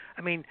memory.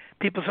 I mean,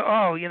 people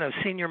say,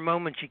 senior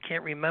moments you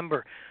can't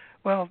remember.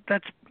 Well,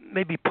 that's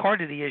maybe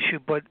part of the issue,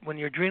 but when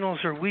your adrenals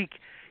are weak,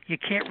 you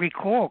can't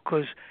recall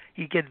because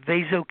you get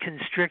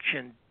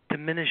vasoconstriction,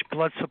 diminished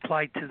blood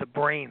supply to the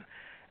brain.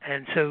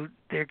 And so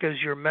there goes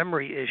your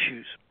memory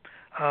issues.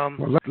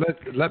 Well,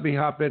 let me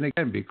hop in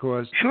again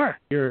because sure.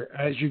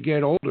 As you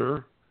get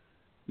older,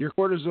 your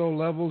cortisol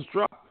levels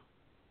drop.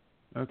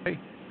 Okay,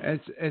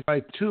 It's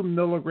by 2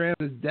 milligrams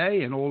a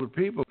day, and older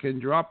people can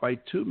drop by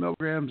 2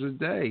 milligrams a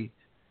day.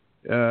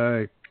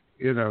 And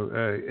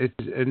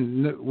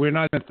we're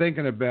not even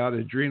thinking about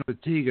adrenal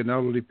fatigue in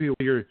elderly people.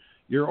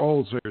 You're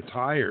old, so you're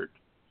tired.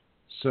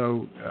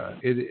 So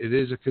it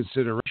is a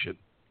consideration.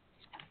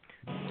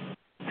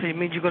 So you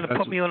mean you're going to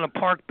put me on a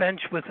park bench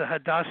with a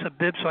Hadassah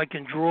bib so I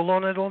can drool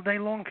on it all day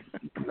long?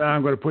 No,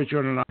 I'm going to put you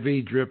on an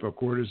IV drip of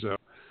cortisone.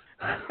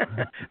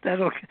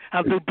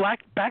 I'll do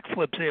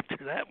backflips after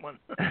that one.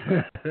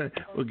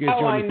 We'll get you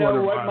on I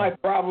know what my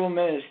problem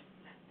is.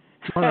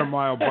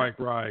 200-mile bike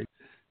ride.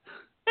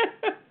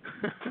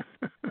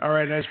 All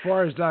right. As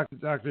far as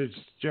Dr.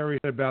 Jerry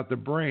said about the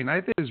brain,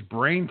 I think this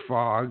brain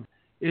fog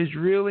is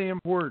really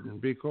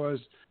important because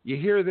you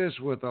hear this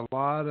with a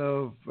lot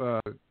of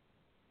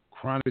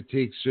chronic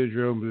fatigue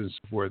syndrome and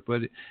so forth,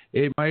 but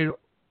it might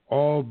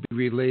all be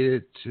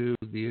related to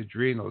the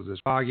adrenals, this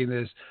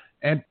fogginess,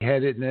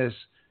 empty-headedness.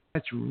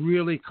 That's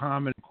really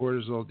common in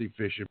cortisol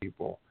deficient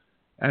people.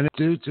 And it's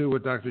due to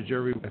what Dr.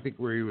 Jerry, I think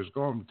where he was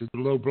going, to the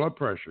low blood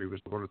pressure. He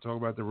was going to talk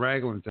about the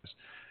Ragland test.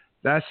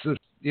 That's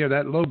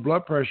that low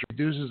blood pressure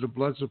reduces the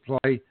blood supply,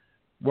 to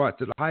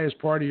the highest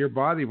part of your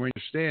body when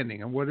you're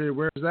standing. And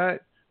where's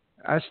that?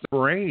 That's the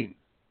brain.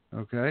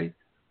 Okay?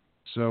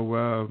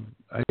 So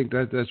I think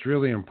that's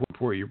really important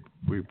for you.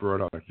 We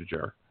brought up, Dr.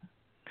 Jerry.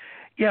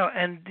 Yeah,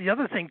 and the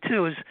other thing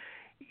too is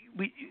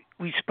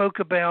we spoke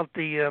about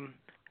the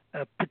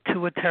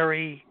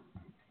pituitary,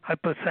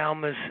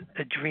 hypothalamus,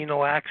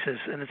 adrenal axis,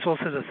 and it's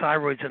also the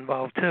thyroid's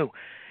involved too.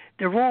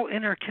 They're all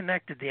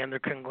interconnected, the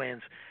endocrine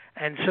glands,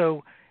 and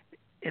so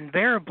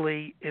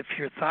invariably, if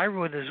your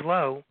thyroid is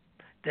low,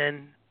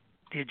 then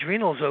the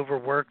adrenals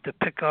overwork to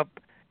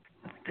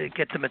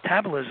get the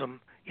metabolism,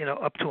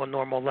 up to a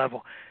normal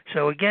level.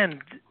 So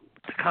again,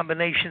 the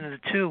combination of the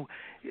two,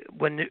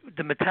 when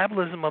the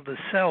metabolism of the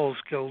cells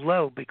go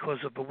low because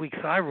of a weak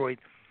thyroid,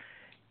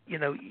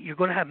 you're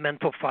going to have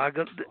mental fog.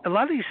 A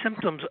lot of these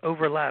symptoms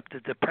overlap, the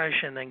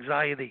depression,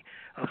 anxiety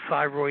of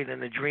thyroid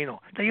and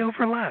adrenal. They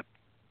overlap.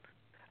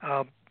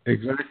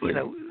 Exactly.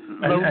 Low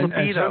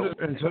libido.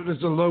 And so does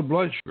the low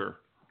blood sugar.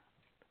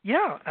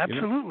 Yeah,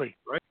 absolutely.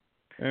 Right?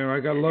 And I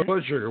got low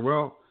blood sugar.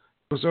 Well,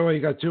 so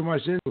you got too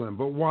much insulin.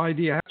 But why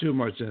do you have too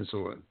much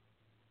insulin?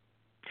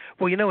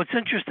 Well, it's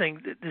interesting.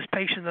 This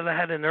patient that I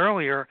had in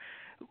earlier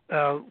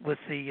with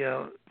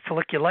the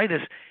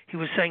folliculitis, he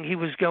was saying he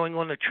was going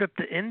on a trip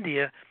to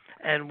India,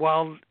 and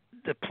while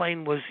the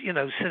plane was,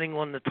 sitting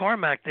on the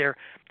tarmac there,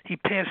 he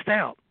passed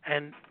out.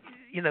 And,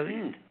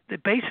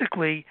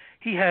 basically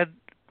he had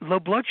low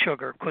blood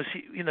sugar because,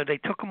 they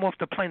took him off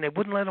the plane. They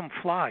wouldn't let him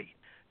fly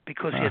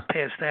because he had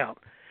passed out.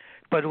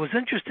 But it was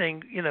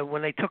interesting,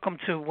 when they took him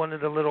to one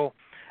of the little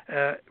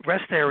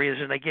rest areas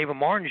and they gave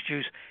him orange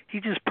juice, he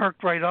just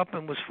perked right up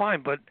and was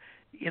fine. But,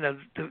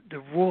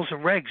 the rules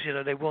and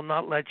regs, they will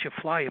not let you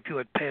fly if you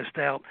had passed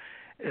out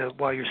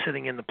while you're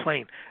sitting in the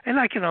plane. And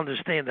I can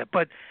understand that.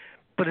 But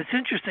it's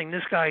interesting.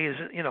 This guy is,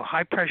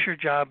 high pressure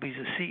job. He's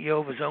a CEO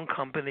of his own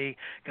company,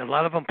 got a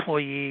lot of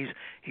employees.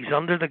 He's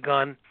under the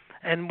gun.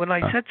 And when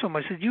I said to him,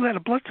 I said, "You had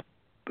a blood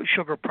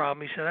sugar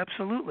problem?" He said,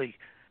 "Absolutely."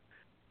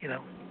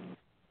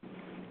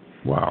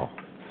 Wow.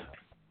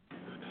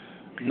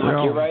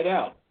 Knock you right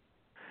out.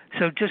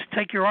 So just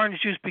take your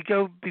orange juice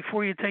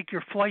before you take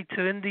your flight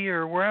to India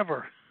or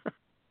wherever.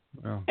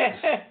 Well,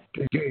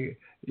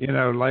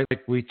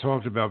 like we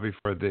talked about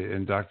before,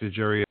 and Dr.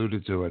 Jerry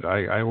alluded to it,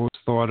 I always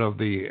thought of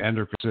the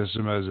endocrine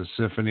system as a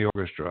symphony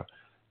orchestra.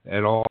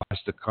 It all has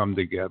to come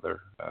together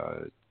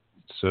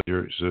so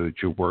that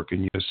you work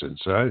in unison.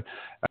 So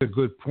that's a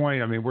good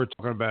point. I mean, we're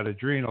talking about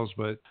adrenals,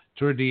 but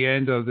toward the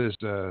end of this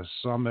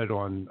summit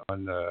on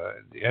the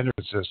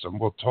endocrine system,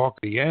 we'll talk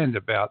at the end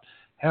about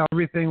how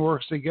everything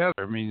works together.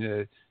 I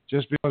mean,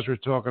 just because we're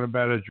talking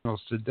about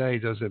adrenals today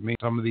doesn't mean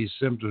some of these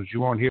symptoms, you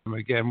won't hear them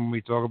again when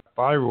we talk about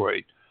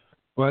thyroid.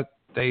 But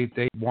they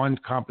one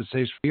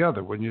compensates for the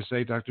other, wouldn't you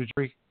say, Dr.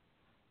 Jerry?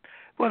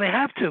 Well, they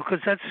have to, because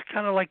that's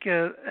kind of like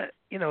a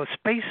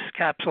space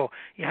capsule.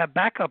 You have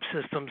backup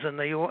systems and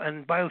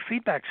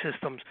biofeedback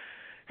systems,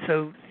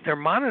 so they're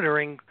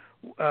monitoring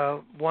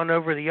one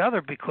over the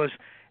other. Because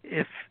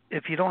if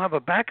you don't have a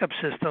backup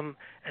system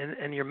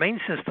and your main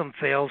system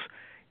fails,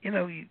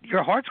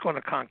 your heart's going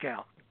to conk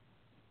out.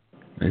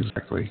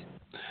 Exactly.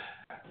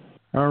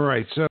 All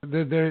right. So,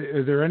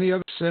 are there any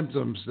other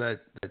symptoms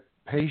that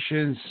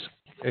patients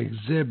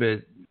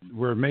exhibit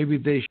where maybe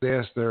they should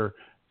ask their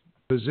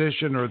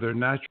physician or their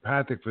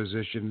naturopathic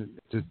physician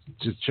to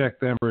check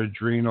them for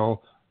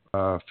adrenal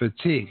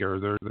fatigue,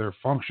 or their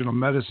functional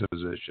medicine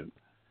physician?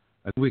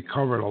 I think we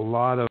covered a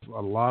lot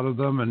of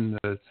them and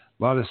a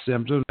lot of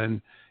symptoms.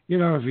 And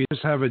if you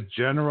just have a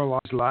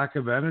generalized lack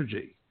of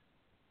energy,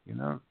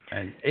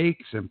 and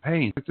aches and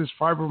pains, like this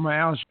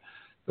fibromyalgia,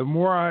 the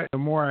more I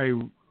am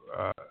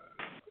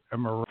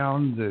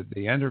around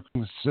the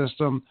endocrine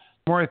system,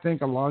 the more I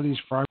think a lot of these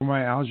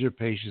fibromyalgia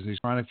patients, these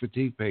chronic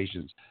fatigue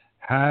patients,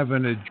 have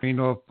an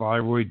adrenal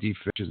thyroid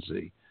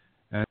deficiency.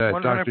 And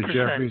 100%. Dr.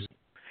 Jeffries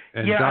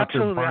and yeah, Dr.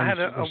 absolutely. Barnes I had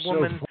a are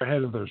woman so far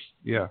ahead of theirs.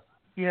 Yeah.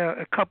 Yeah,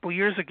 a couple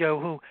years ago,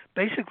 who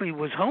basically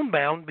was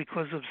homebound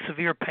because of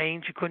severe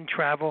pain. She couldn't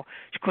travel,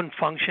 she couldn't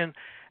function,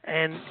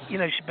 and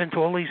she'd been to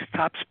all these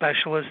top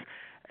specialists.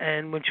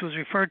 And when she was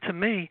referred to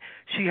me,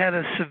 she had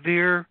a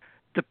severe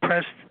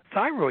depressed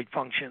thyroid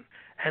function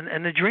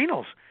and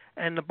adrenals.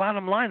 And the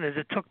bottom line is,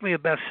 it took me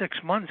about 6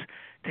 months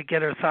to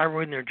get her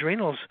thyroid and her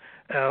adrenals,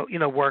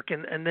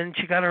 working, and then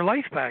she got her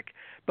life back.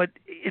 But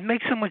it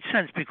makes so much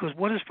sense, because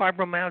what does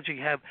fibromyalgia?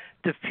 You have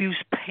diffuse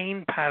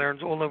pain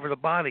patterns all over the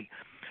body.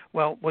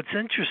 Well, what's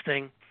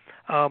interesting,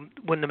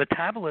 when the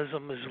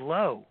metabolism is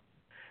low,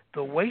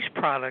 the waste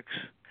products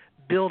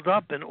build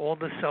up in all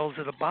the cells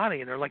of the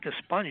body, and they're like a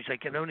sponge. They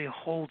can only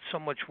hold so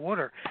much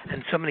water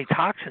and so many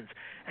toxins.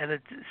 And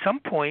at some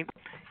point,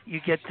 you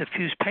get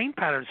diffuse pain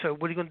patterns. So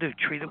what are you going to do?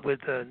 Treat it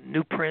with a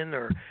Nuprin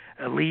or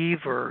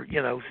Aleve or,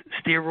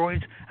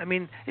 steroids? I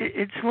mean,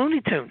 it's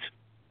Looney Tunes.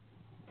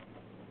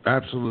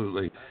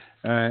 Absolutely.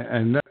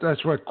 And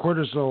that's what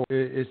cortisol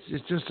is.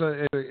 It's just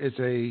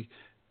a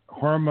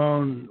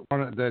hormone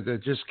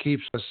that just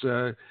keeps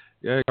us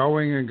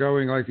going and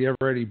going, like the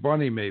ever-ready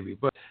bunny, maybe.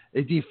 But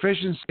a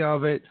deficiency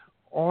of it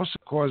also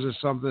causes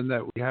something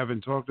that we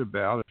haven't talked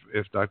about.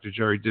 If Dr.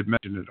 Jerry did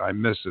mention it, I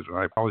missed it, and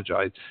I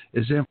apologize,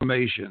 is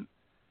inflammation.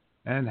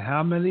 And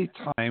how many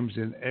times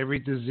in every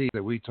disease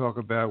that we talk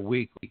about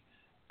weekly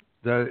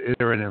is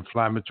there an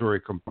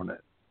inflammatory component?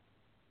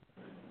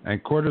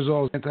 And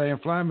cortisol is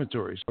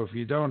anti-inflammatory. So if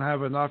you don't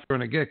have enough, you're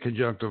going to get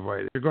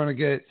conjunctivitis. You're going to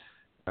get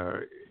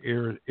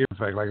ear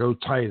infection, like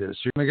otitis.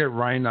 You're going to get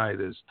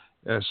rhinitis,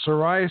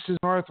 psoriasis, and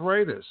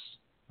arthritis.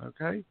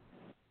 Okay?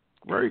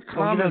 Very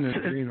common in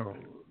adrenal.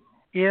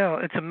 Yeah,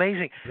 it's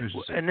amazing.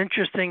 An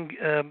interesting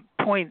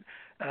point,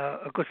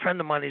 a good friend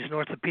of mine, he's an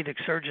orthopedic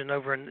surgeon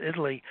over in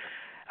Italy,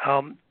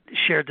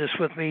 shared this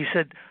with me. He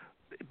said,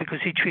 because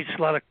he treats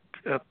a lot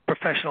of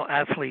professional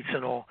athletes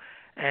and all,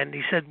 and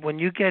he said, when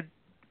you get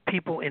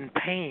people in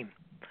pain,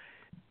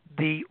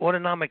 the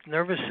autonomic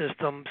nervous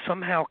system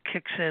somehow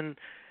kicks in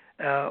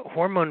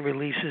hormone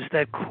releases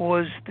that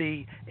cause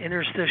the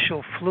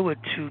interstitial fluid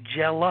to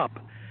gel up,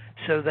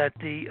 so that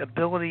the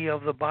ability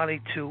of the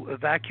body to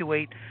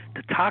evacuate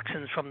the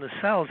toxins from the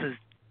cells is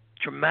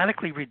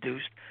dramatically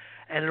reduced,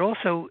 and it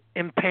also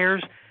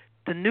impairs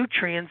the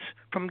nutrients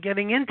from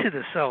getting into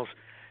the cells.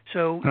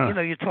 So,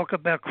 you talk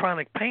about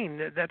chronic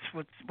pain, that's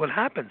what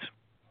happens.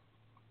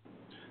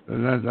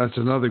 And that's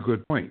another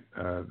good point.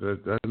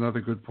 That's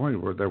another good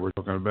point that we're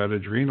talking about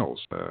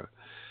adrenals.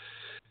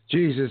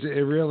 Jesus,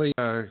 it really,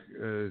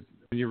 when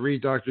you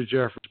read Dr.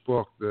 Jeffrey's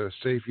book, The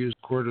Safe Use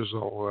of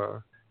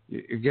Cortisol,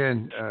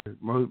 again,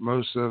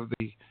 most of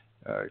the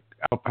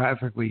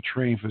allopathically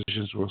trained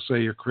physicians will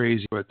say you're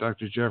crazy, but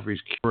Dr.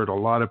 Jeffrey's cured a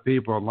lot of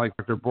people, and like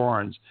Dr.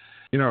 Barnes,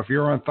 if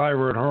you're on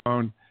thyroid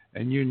hormone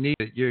and you need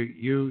it,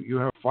 you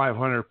have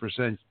 500%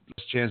 less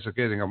chance of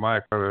getting a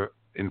myocardial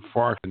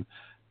infarction.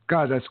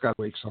 God, that's got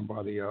to wake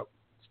somebody up.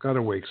 It's got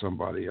to wake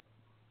somebody up.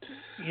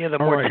 Yeah, the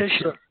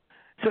mortician.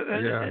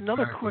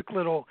 Another quick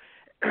little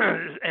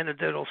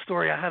anecdotal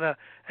story. I had a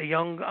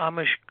young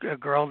Amish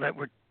girl that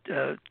we're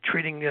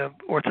treating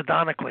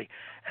orthodontically,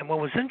 and what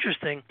was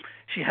interesting,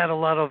 she had a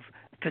lot of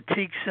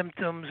fatigue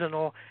symptoms and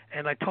all,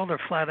 and I told her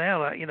flat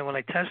out, when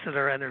I tested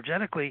her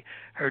energetically,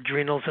 her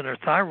adrenals and her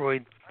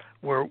thyroid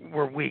were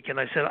weak, and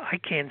I said, I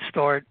can't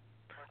start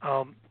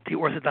the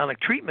orthodontic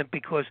treatment,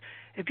 because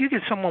if you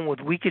get someone with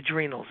weak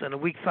adrenals and a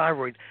weak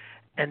thyroid,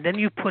 and then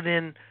you put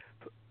in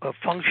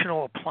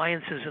functional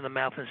appliances in the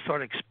mouth and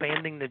start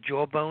expanding the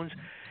jaw bones,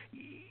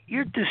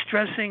 you're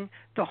distressing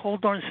the whole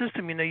darn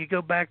system. You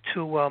go back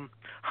to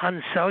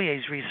Hans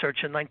Selye's research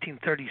in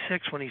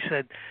 1936 when he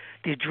said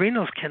the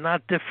adrenals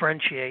cannot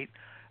differentiate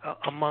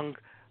among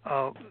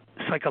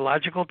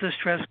psychological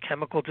distress,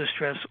 chemical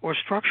distress, or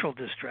structural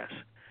distress.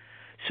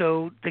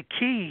 So the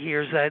key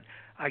here is that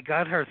I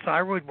got her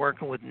thyroid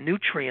working with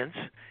nutrients,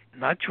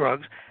 not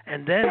drugs,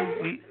 and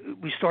then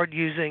we start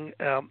using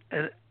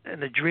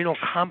an adrenal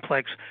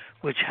complex,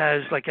 which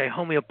has like a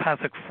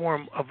homeopathic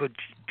form of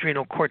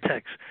adrenal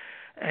cortex.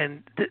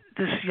 And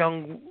this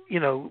young,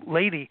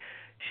 lady,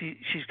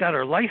 she's got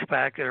her life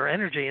back and her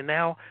energy, and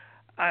now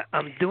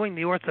I'm doing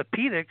the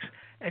orthopedics,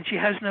 and she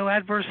has no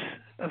adverse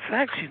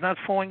effects. She's not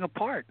falling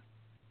apart.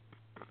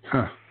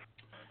 Huh.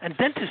 And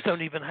dentists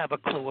don't even have a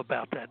clue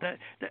about that.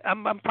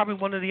 I'm probably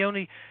one of the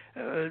only,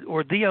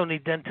 or the only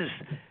dentist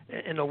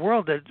in the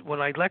world that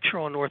when I lecture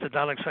on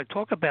orthodontics, I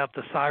talk about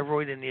the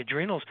thyroid and the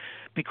adrenals,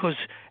 because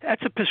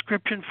that's a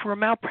prescription for a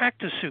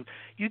malpractice suit.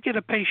 You get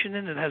a patient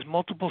in that has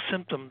multiple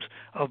symptoms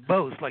of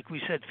both, like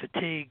we said,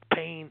 fatigue,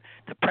 pain,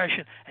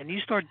 depression, and you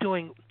start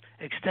doing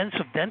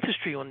extensive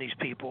dentistry on these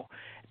people,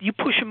 you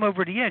push them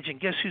over the edge, and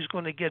guess who's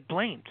going to get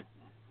blamed?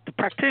 The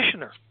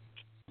practitioner.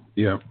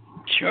 Yeah.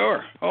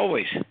 Sure,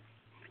 always.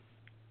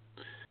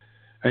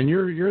 And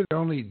you're the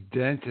only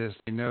dentist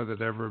I know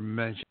that ever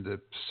mentioned the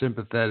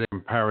sympathetic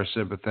and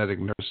parasympathetic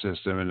nervous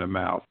system in the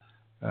mouth.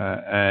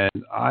 And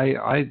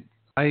I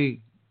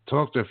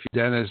talked to a few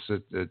dentists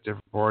at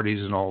different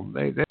parties and all.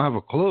 They don't have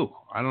a clue.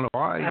 I don't know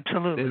why.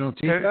 Absolutely. They don't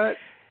teach that.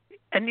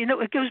 And,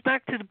 it goes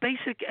back to the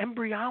basic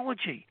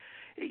embryology.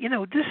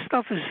 this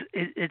stuff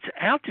it's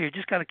out there. You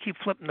just got to keep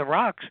flipping the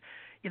rocks.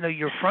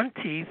 Your front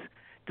teeth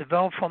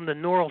develop from the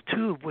neural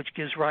tube, which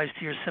gives rise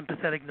to your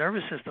sympathetic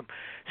nervous system.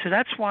 So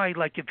that's why,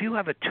 like, if you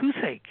have a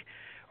toothache,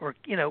 or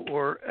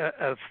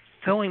a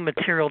filling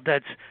material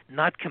that's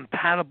not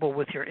compatible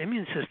with your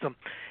immune system,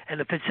 and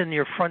if it's in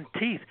your front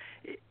teeth,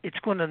 it's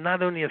going to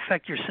not only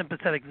affect your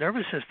sympathetic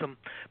nervous system,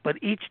 but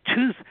each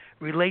tooth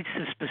relates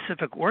to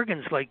specific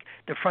organs. Like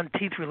the front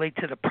teeth relate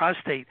to the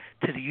prostate,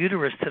 to the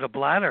uterus, to the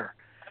bladder,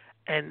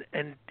 and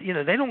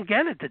they don't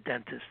get it, the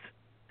dentist.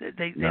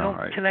 They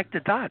don't connect the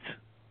dots.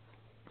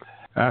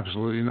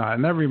 Absolutely not.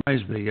 And that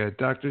reminds me,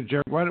 Dr.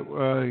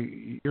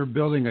 Jerry, you're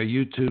building a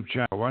YouTube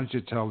channel. Why don't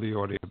you tell the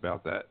audience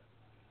about that?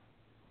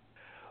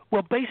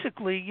 Well,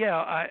 basically,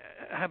 I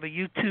have a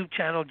YouTube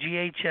channel,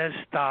 GHS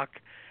Doc,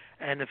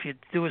 and if you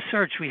do a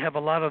search, we have a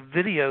lot of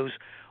videos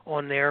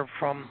on there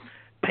from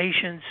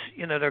patients.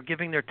 They're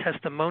giving their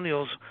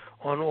testimonials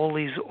on all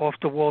these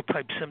off-the-wall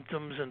type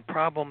symptoms and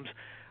problems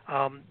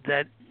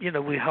that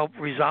we help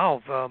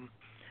resolve.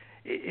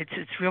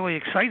 It's really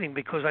exciting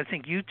because I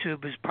think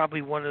YouTube is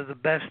probably one of the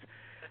best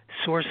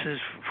sources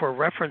for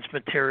reference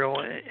material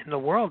in the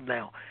world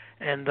now.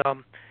 And,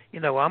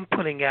 I'm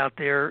putting out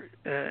there,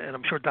 and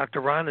I'm sure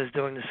Dr. Ron is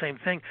doing the same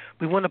thing,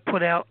 we want to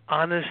put out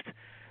honest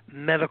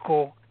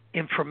medical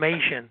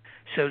information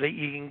so that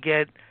you can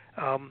get,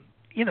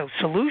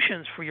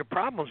 solutions for your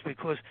problems,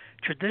 because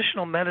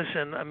traditional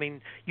medicine,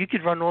 you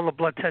could run all the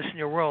blood tests in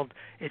your world.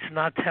 It's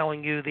not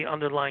telling you the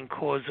underlying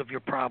cause of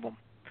your problem.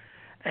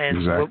 And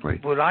exactly.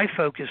 what I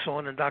focus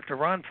on, and Dr.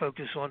 Ron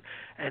focus on,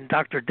 and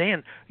Dr.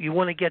 Dan, you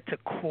want to get to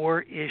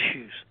core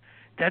issues.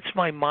 That's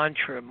my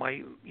mantra.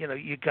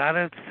 You got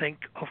to think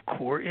of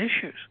core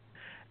issues,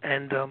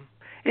 and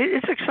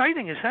it's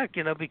exciting as heck,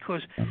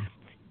 because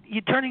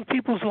you're turning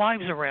people's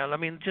lives around.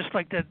 Just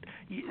like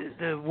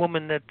the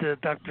woman that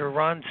Dr.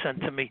 Ron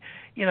sent to me.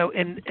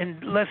 In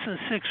less than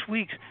 6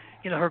 weeks.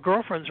 Her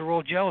girlfriends are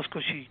all jealous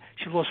because she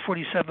lost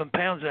 47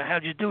 pounds.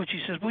 How'd you do it?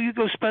 She says, well, you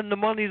go spend the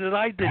money that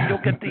I did. You'll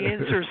get the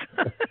answers.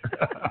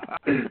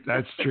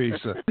 That's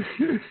Teresa.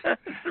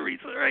 That's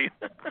Teresa, right?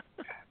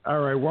 All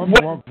right, one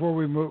more before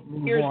we move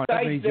your on.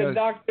 Site,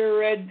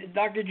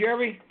 Dr.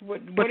 Jerry,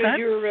 what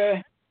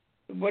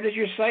is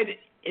your site?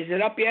 Is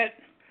it up yet?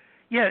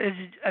 Yeah,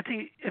 I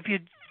think if you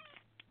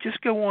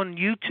just go on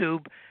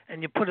YouTube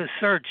and you put a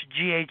search,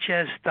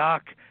 GHS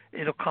Doc,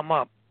 it'll come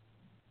up.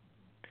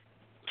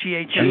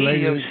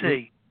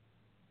 GHS-DOC.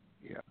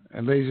 Yeah,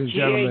 and ladies and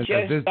gentlemen,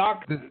 GHS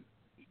Doc. DOC.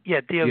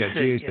 Yeah,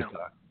 GHS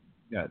Doc.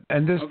 Yeah,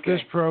 and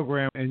this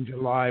program in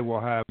July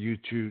will have a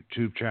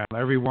YouTube channel.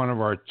 Every one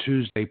of our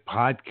Tuesday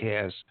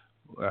podcasts,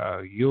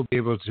 you'll be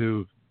able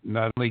to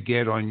not only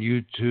get on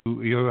YouTube,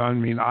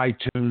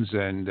 iTunes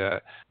and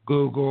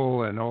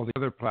Google and all the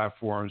other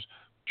platforms,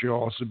 but you'll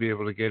also be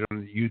able to get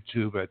on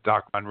YouTube at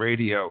Doc on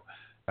Radio.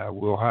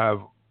 We'll have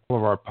all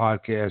of our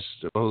podcasts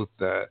both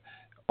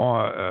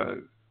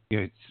on.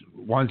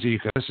 Ones that you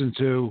can listen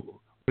to,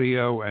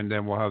 audio, and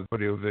then we'll have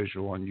audio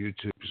visual on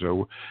YouTube.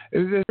 So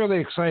it's really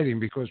exciting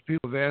because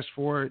people have asked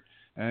for it,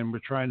 and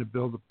we're trying to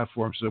build a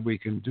platform so that we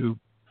can do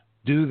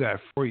that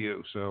for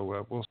you.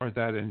 So we'll start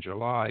that in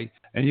July,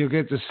 and you'll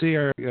get to see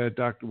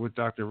what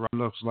Dr. Ron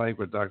looks like,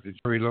 what Dr.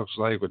 Jerry looks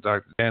like, what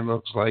Dr. Dan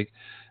looks like,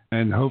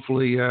 and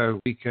hopefully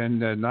we can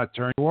not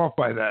turn you off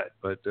by that,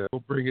 but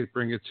we'll bring it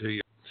to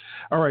you.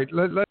 All right,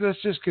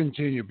 let's just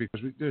continue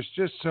because there's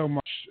just so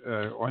much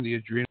on the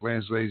adrenal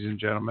glands, ladies and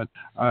gentlemen.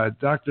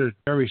 Dr.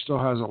 Jerry still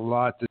has a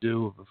lot to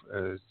do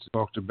to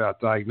talk about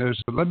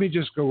diagnosis. But let me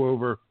just go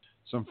over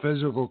some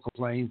physical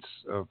complaints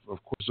of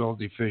cortisol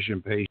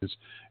deficient patients.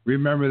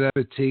 Remember that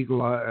fatigue,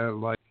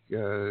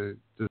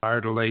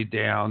 desire to lay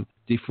down,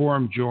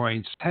 deformed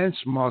joints, tense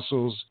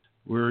muscles,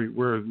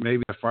 where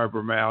maybe a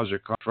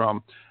fibromyalgia comes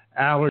from,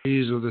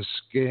 allergies of the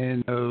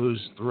skin,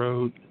 nose,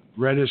 throat,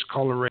 reddish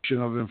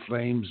coloration of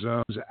inflamed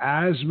zones,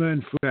 asthma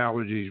and food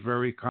allergies,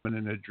 very common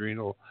in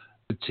adrenal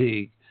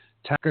fatigue,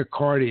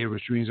 tachycardia,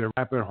 which means a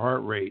rapid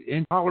heart rate,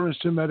 intolerance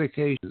to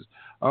medications.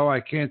 Oh,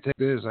 I can't take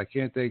this, I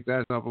can't take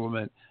that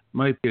supplement,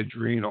 might be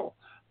adrenal.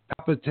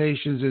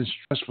 Palpitations in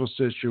stressful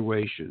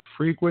situations,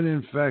 frequent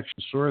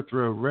infections, sore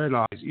throat, red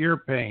eyes, ear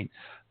pain,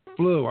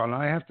 flu. And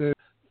I have to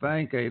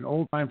thank an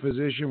old-time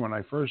physician. When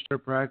I first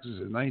started practice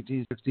in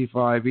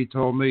 1965, he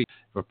told me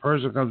if a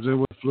person comes in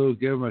with flu,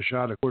 give them a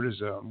shot of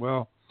cortisone.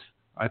 Well,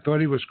 I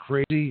thought he was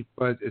crazy,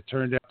 but it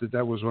turned out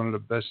that was one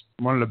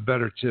of the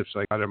better tips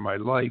I got in my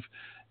life.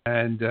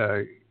 And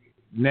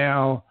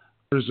now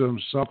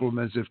cortisone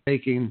supplements, if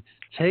taken,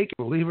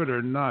 believe it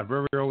or not,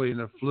 very early in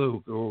the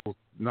flu, will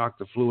knock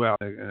the flu out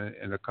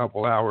in a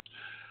couple hours.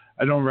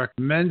 I don't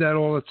recommend that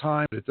all the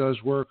time, but it does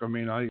work.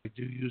 I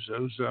do use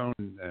ozone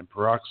and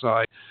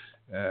peroxide.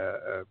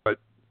 But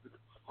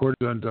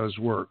cortisone does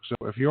work.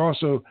 So if you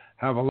also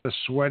have a lot of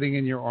sweating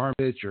in your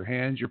armpits, your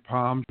hands, your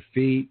palms, your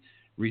feet,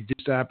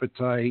 reduced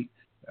appetite,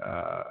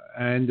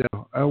 and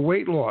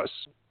weight loss,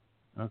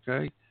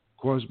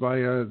 caused by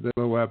the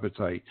low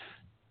appetite.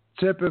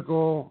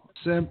 Typical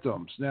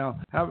symptoms. Now,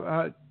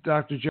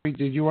 Dr. Jerry,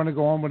 did you want to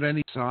go on with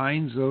any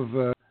signs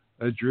of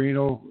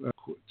adrenal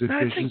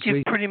deficiency? I think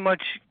you pretty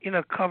much,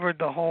 covered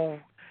the whole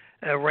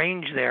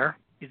range there.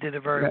 You did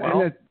it very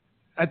well. And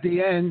at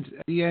the end,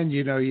 at the end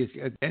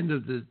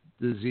of the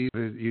disease,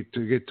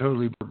 to get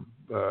totally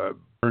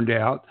burned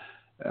out,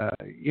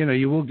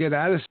 you will get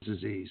Addison's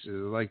disease,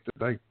 like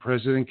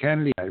President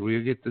Kennedy had, where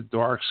you get the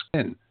dark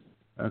skin.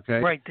 Okay,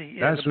 right.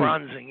 The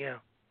bronzing, yeah.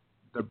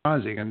 The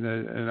bronzing, and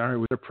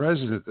the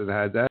president that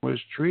had that was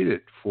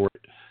treated for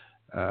it.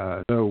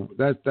 So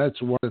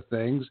that's one of the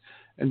things.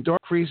 And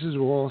dark creases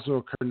will also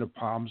occur in the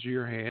palms of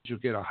your hands. You'll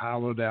get a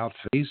hollowed out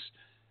face,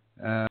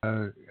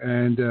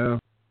 and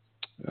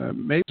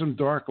maybe some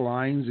dark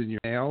lines in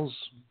your nails.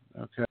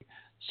 Okay,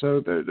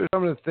 so there's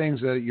some of the things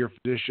that your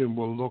physician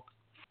will look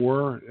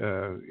for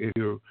if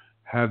you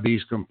have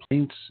these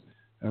complaints.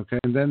 Okay,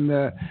 and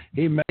then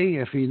he may,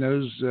 if he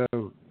knows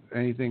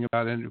anything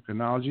about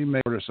endocrinology,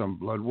 may order some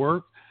blood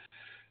work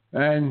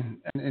and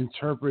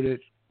interpret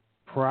it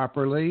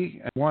properly.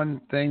 And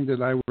one thing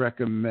that I would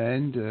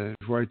recommend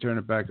before I turn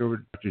it back over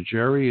to Dr.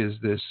 Jerry is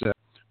this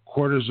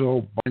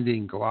cortisol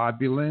binding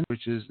globulin,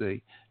 which is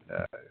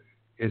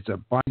it's a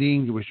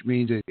binding, which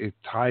means it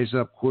ties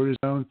up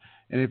cortisone.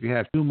 And if you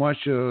have too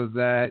much of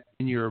that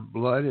in your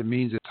blood, it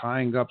means it's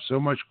tying up so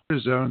much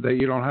cortisone that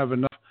you don't have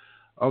enough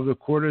of the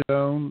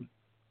cortisone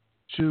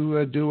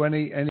to do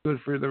any good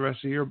for the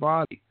rest of your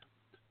body.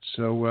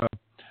 So,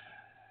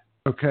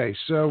 okay,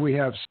 so we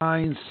have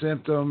signs,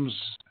 symptoms,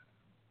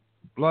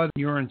 blood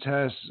and urine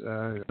tests.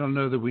 I don't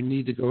know that we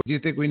need to go. Do you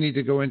think we need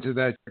to go into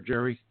that,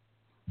 Jerry?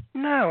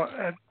 No.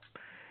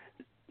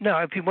 No,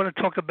 if you want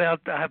to talk about,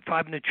 I have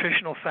 5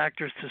 nutritional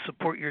factors to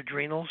support your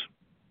adrenals.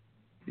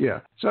 Yeah.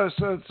 So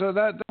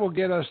that will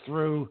get us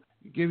through,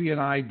 give you an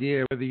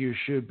idea whether you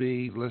should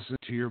be listening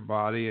to your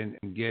body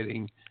and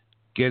getting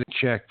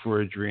checked for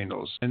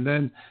adrenals. And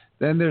then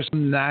there's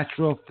some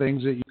natural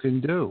things that you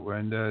can do.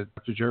 And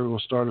Dr. Jerry will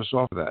start us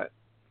off with that.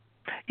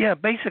 Yeah,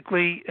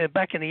 basically,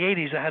 back in the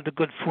 80s, I had the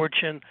good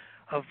fortune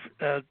of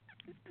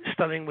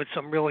studying with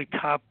some really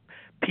top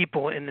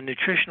people in the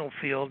nutritional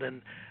field.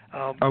 And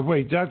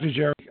wait, Dr.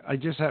 Jerry, I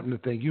just happened to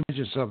think you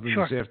mentioned something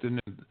Sure. this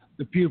afternoon,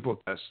 the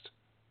pupil test.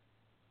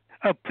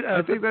 I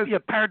think that's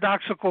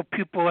paradoxical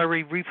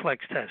pupillary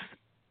reflex test.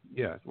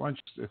 Yeah, why don't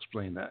you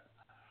explain that?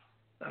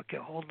 Okay,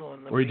 hold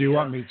on. Or do you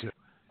want me to?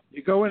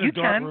 You go in a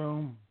dark can.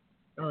 room.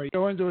 All right, you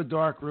go into a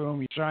dark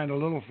room. You shine a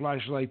little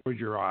flashlight towards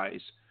your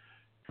eyes.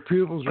 Your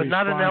pupils but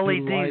not an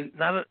respond to LED,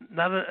 light.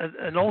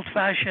 an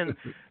old-fashioned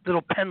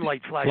little pen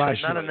light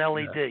flashlight, not an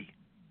LED.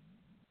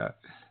 Yeah.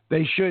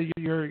 They should.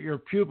 Your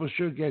pupils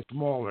should get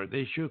smaller.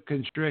 They should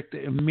constrict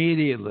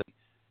immediately.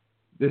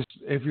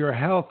 If you're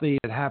healthy,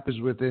 it happens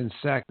within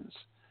seconds.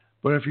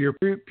 But if your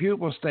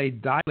pupils stay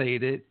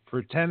dilated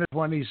for 10 or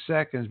 20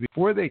 seconds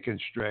before they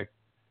constrict,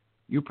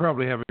 you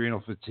probably have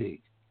adrenal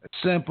fatigue. A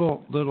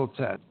simple little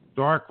test.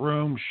 Dark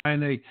room,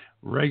 shine a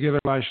regular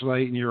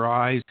flashlight in your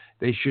eyes.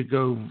 They should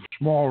go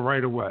small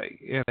right away.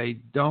 If they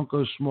don't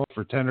go small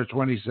for 10 or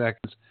 20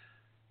 seconds,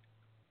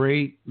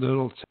 great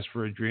little test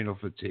for adrenal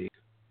fatigue.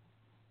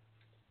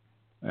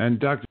 And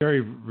Dr.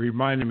 Jerry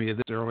reminded me of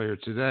this earlier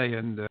today,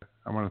 and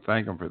I want to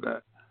thank him for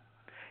that.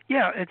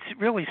 Yeah, it's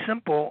really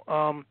simple,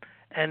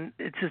 and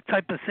it's a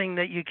type of thing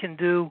that you can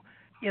do,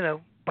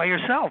 by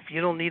yourself.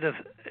 You don't need a,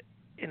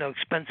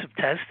 expensive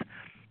test.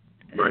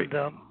 Right.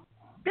 And,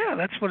 yeah,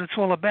 that's what it's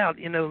all about.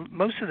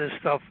 Most of this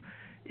stuff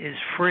is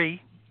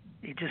free.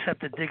 You just have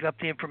to dig up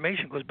the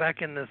information. Because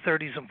back in the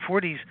 30s and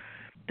 40s,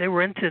 they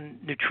were into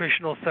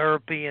nutritional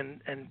therapy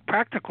and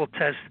practical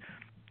tests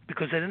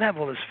because they didn't have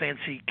all this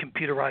fancy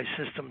computerized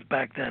systems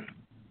back then.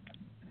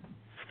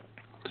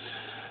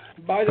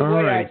 By the All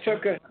way, right.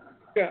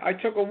 I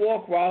took a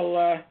walk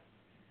while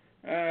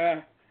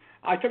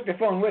I took the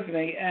phone with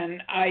me,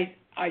 and I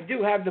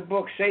do have the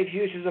book Safe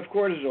Uses of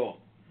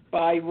Cortisol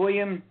by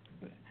William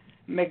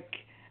McK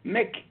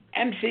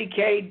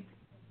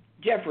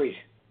Jeffries.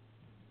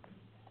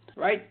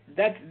 Right?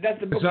 That's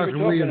the book It's we were Dr.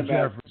 talking William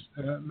about. Jeffries.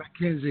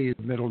 Mackenzie is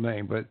the middle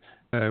name, but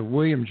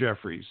William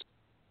Jeffries.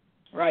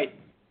 Right.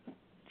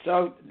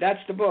 So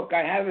that's the book.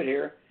 I have it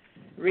here.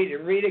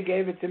 Rita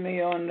gave it to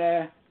me on.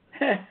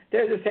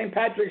 There's a St.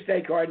 Patrick's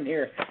Day card in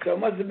here, so it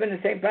must have been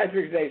a St.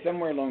 Patrick's Day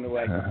somewhere along the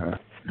way.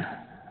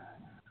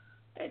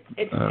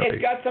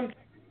 It's got some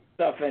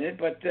stuff in it,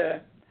 but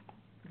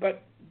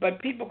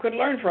people could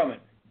learn from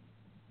it.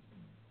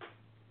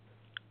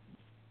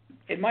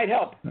 It might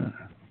help. All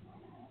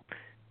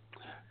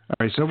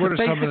right. So what are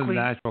some of the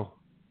natural?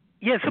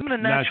 Yeah, some of the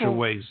natural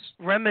ways.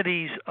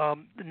 remedies,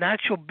 the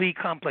natural B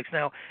complex.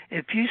 Now,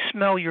 if you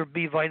smell your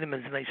B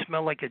vitamins and they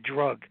smell like a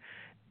drug,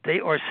 they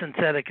are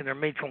synthetic and they're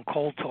made from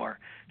coal tar.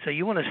 So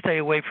you want to stay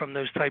away from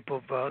those type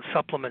of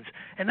supplements.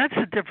 And that's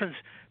the difference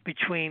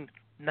between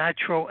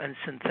natural and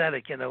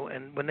synthetic,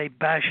 and when they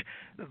bash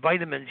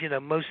vitamins,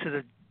 most of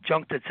the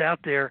junk that's out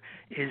there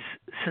is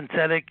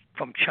synthetic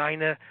from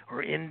China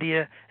or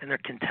India, and they're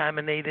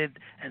contaminated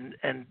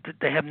and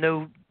they have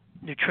no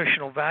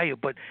nutritional value.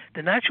 But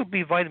the natural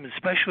B vitamins,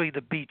 especially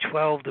the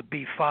B12, the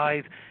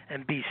B5,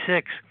 and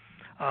B6,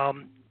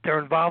 they're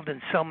involved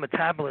in cell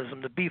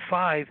metabolism. The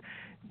B5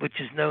 which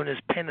is known as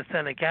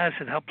pantothenic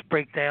acid, helps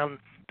break down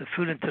the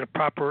food into the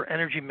proper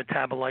energy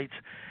metabolites,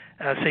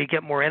 so you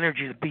get more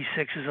energy. The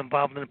B6 is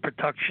involved in the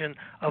production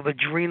of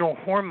adrenal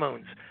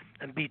hormones,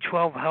 and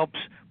B12 helps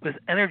with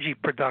energy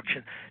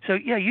production. So,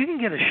 yeah, you can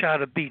get a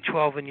shot of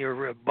B12 in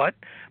your butt,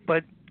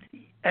 but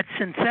that's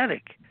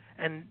synthetic,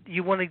 and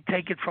you want to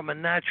take it from a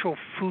natural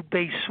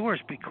food-based source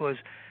because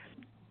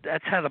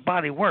that's how the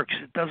body works.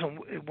 It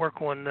doesn't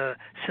work on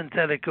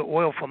synthetic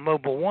oil from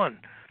Mobil 1.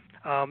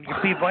 Your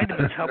B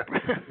vitamins help.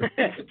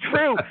 It's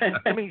true.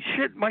 I mean,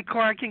 shit, my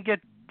car, I can get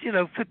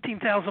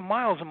 15,000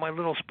 miles on my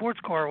little sports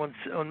car on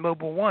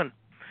Mobil 1,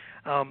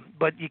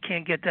 but you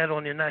can't get that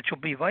on your natural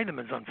B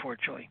vitamins,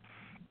 unfortunately.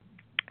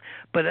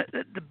 But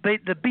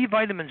the B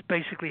vitamins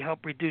basically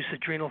help reduce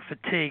adrenal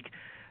fatigue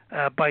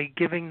by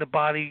giving the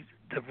body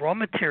the raw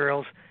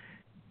materials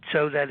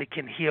so that it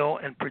can heal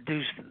and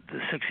produce the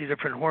 60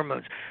 different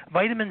hormones.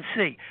 Vitamin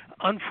C.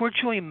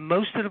 Unfortunately,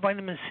 most of the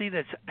vitamin C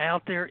that's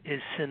out there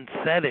is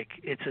synthetic.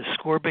 It's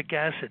ascorbic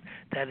acid.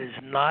 That is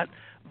not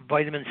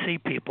vitamin C,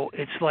 people.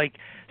 It's like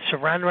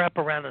saran wrap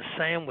around a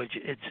sandwich.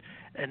 It's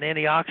an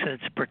antioxidant.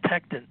 It's a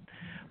protectant.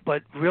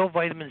 But real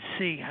vitamin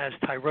C has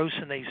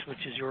tyrosinase,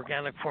 which is the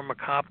organic form of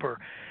copper.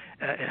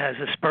 It has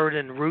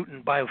asparagine,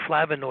 rutin,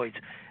 bioflavonoids.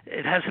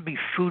 It has to be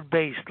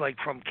food-based, like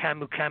from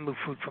camu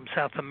fruit from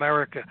South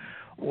America,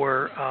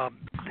 or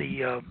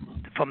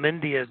from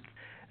India,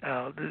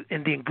 the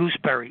Indian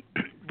gooseberry.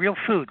 Real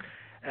food,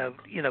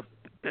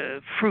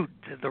 fruit,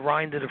 the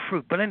rind of the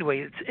fruit. But anyway,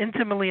 it's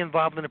intimately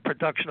involved in the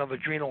production of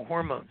adrenal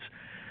hormones.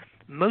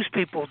 Most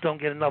people don't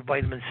get enough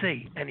vitamin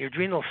C, and your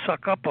adrenals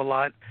suck up a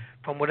lot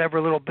from whatever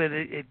little bit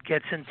it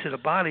gets into the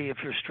body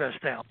if you're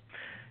stressed out.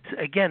 So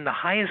again, the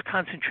highest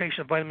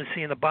concentration of vitamin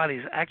C in the body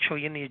is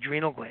actually in the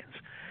adrenal glands.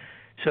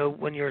 So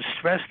when you're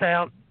stressed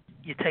out,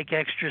 you take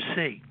extra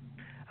C.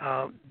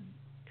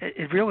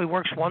 It really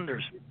works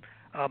wonders.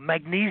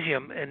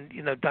 Magnesium, and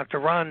Dr.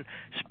 Ron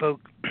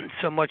spoke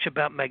so much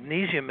about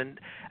magnesium, and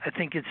I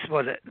think it's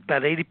about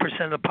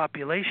 80% of the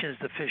population is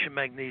deficient in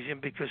magnesium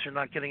because they're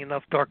not getting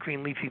enough dark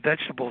green leafy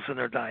vegetables in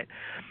their diet.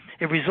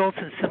 It results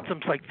in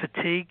symptoms like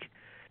fatigue,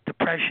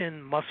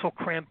 depression, muscle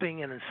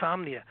cramping, and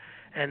insomnia,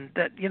 and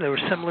that are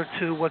similar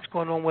to what's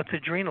going on with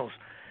adrenals.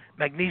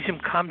 Magnesium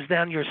calms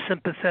down your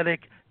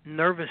sympathetic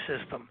nervous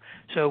system.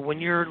 So when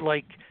you're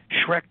like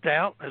shreked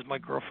out, as my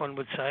girlfriend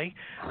would say,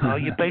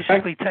 you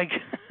basically take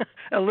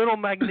a little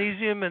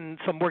magnesium and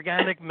some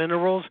organic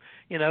minerals,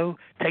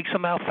 take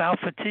some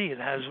alfalfa tea. It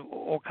has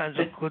all kinds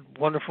of good,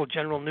 wonderful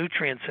general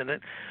nutrients in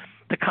it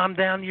to calm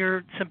down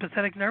your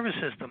sympathetic nervous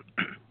system.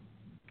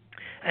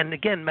 And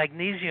again,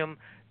 magnesium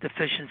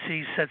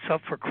deficiency sets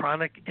up for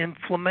chronic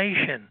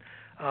inflammation,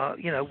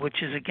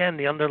 which is, again,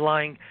 the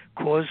underlying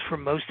cause for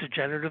most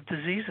degenerative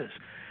diseases.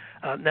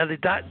 Now,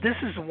 this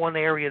is the one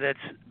area that's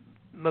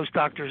most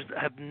doctors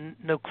have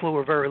no clue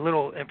or very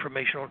little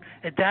information on.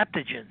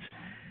 Adaptogens.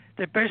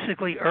 They're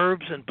basically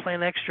herbs and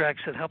plant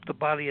extracts that help the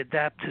body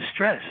adapt to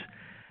stress.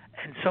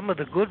 And some of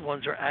the good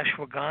ones are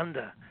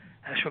ashwagandha.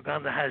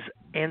 Ashwagandha has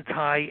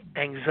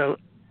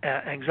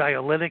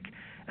anti-anxiolytic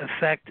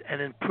effect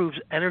and improves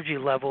energy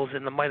levels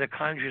in the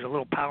mitochondria, the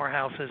little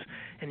powerhouses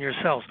in your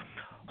cells.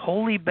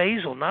 Holy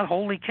basil, not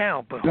holy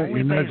cow, but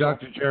holy basil.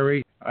 Dr.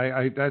 Jerry,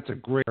 that's a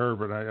great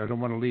herb, and I don't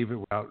want to leave it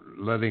without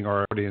letting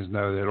our audience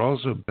know that it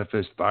also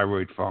benefits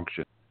thyroid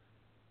function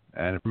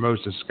and it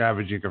promotes the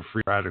scavenging of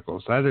free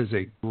radicals. That is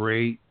a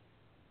great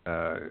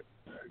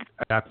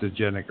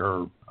adaptogenic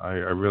herb. I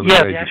really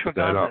glad you put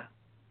that up.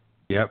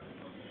 Yep.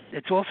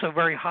 It's also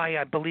very high,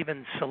 I believe,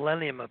 in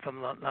selenium, if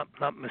I'm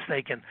not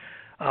mistaken.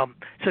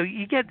 So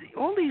you get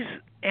all these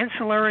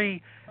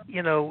ancillary,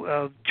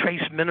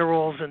 trace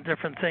minerals and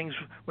different things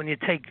when you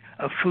take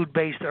a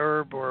food-based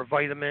herb or a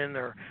vitamin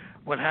or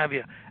what have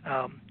you.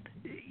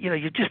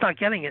 You're just not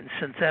getting it in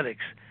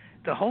synthetics.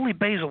 The holy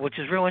basil, which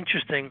is real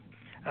interesting,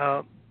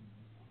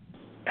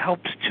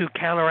 helps to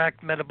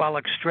counteract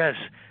metabolic stress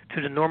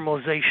through the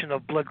normalization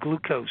of blood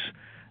glucose,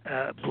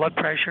 blood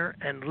pressure,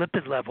 and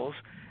lipid levels,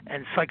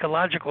 and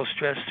psychological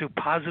stress through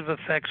positive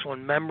effects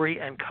on memory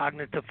and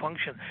cognitive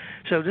function.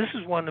 So this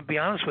is one, to be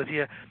honest with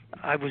you,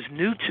 I was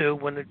new to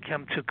when it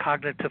came to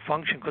cognitive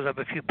function because I have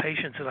a few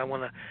patients and I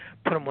want to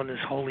put them on this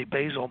holy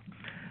basil.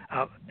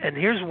 And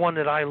here's one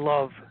that I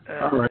love.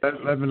 All right,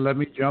 let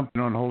me jump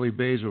in on holy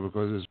basil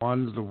because it's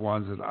one of the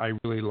ones that I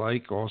really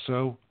like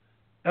also.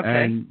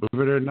 Okay. And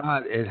believe it or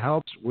not, it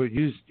helps what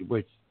you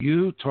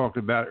talked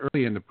about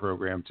early in the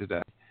program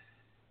today.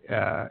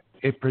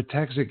 It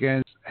protects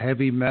against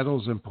heavy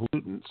metals and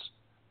pollutants,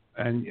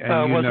 and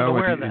wasn't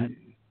aware of that.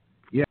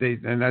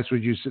 And that's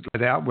what you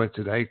set out with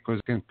today because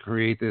it can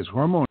create this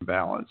hormone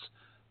balance.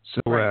 So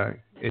right.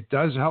 It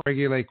does help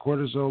regulate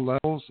cortisol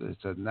levels.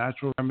 It's a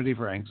natural remedy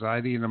for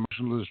anxiety and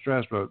emotional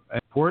distress, but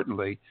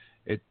importantly,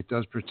 it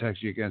does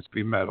protect you against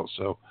heavy metals.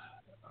 So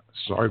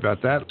sorry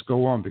about that. Let's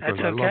go on because That's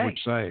okay. I love what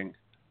you're saying.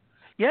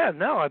 Yeah,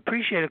 no, I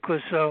appreciate it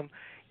because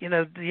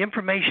the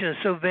information is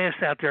so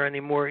vast out there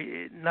anymore.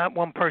 Not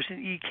one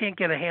person, you can't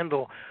get a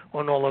handle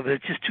on all of it.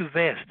 It's just too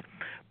vast.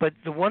 But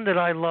the one that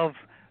I love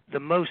the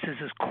most is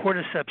this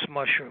cordyceps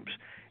mushrooms.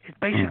 It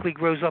basically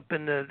grows up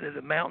in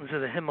the mountains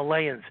of the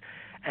Himalayas.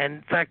 And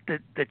in fact,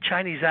 the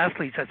Chinese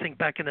athletes, I think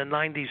back in the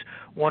 90s,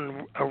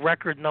 won a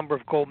record number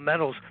of gold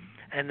medals.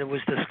 And it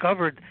was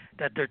discovered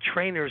that their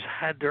trainers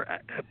had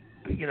their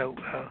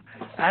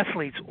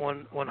athletes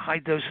on high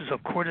doses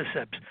of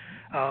cordyceps.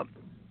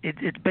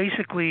 It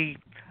basically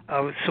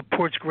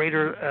supports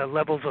greater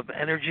levels of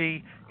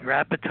energy, your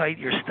appetite,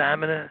 your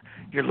stamina,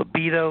 your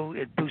libido.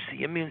 It boosts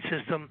the immune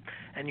system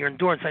and your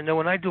endurance. I know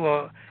when I do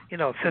a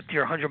 50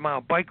 or 100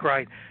 mile bike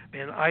ride,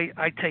 man,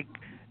 I take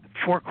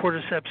 4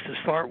 cordyceps to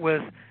start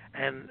with,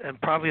 and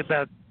probably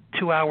about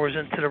 2 hours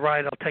into the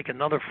ride, I'll take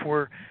another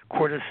 4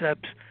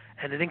 cordyceps.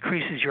 And it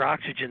increases your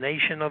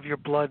oxygenation of your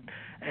blood.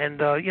 And,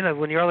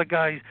 when your other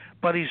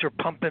buddies are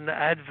pumping the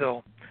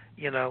Advil,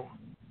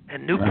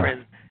 and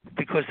Nuprin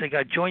because they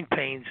got joint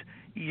pains,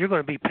 you're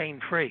going to be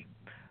pain-free.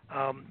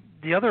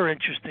 The other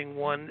interesting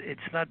one,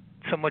 it's not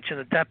so much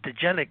an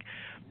adaptogenic,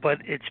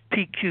 but it's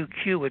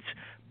PQQ. It's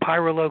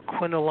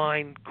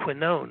pyrroloquinoline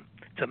quinone.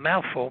 It's a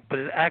mouthful, but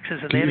it acts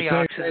as an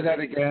antioxidant. Can you say that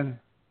again?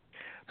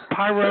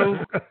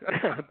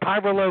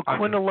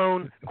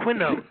 Pyrroloquinoline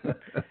quinone.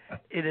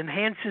 It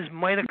enhances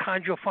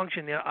mitochondrial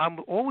function. I'm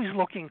always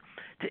looking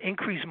to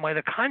increase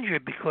mitochondria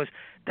because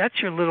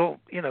that's your little,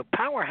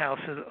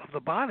 powerhouse of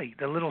the body,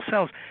 the little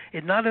cells.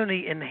 It not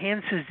only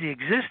enhances the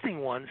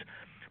existing ones,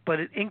 but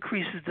it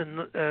increases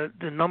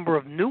the number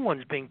of new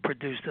ones being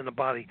produced in the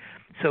body.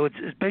 So it's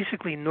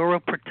basically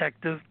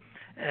neuroprotective,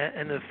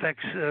 and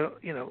affects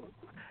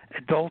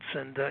adults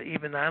and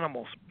even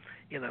animals.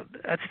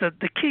 That's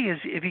the key is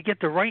if you get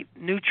the right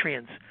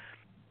nutrients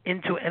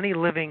into any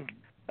living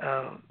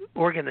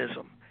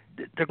organism,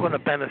 they're going to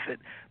benefit.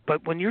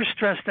 But when you're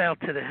stressed out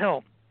to the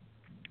hill,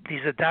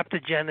 these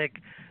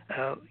adaptogenic,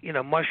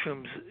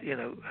 mushrooms,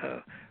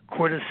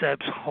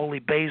 cordyceps, holy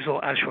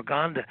basil,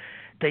 ashwagandha,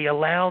 they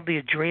allow the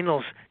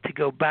adrenals to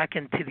go back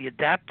into the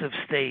adaptive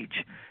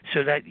stage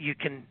so that you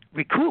can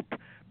recoup.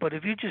 But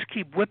if you just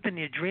keep whipping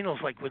the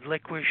adrenals like with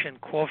licorice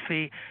and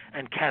coffee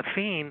and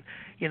caffeine,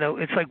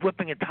 it's like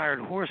whipping a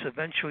tired horse.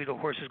 Eventually the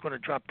horse is going to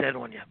drop dead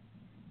on you.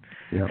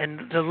 Yep.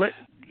 And the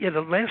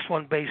last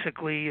one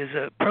basically is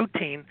a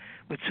protein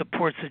which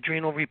supports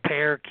adrenal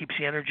repair, keeps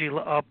the energy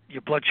up,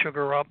 your blood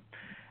sugar up,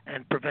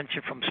 and prevents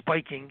you from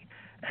spiking.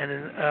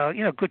 And,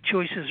 good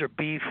choices are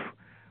beef,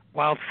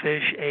 wild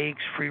fish,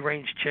 eggs,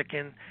 free-range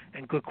chicken,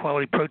 and good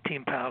quality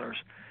protein powders.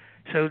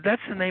 So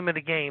that's the name of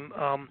the game.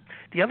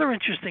 The other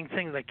interesting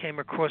thing that I came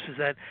across is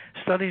that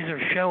studies are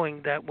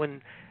showing that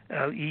when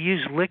you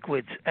use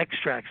liquids,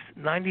 extracts,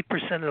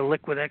 90% of the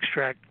liquid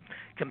extract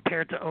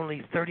compared to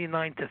only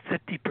 39 to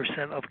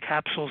 50% of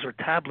capsules or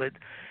tablet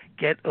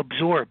get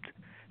absorbed.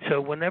 So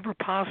whenever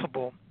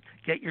possible,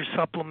 get your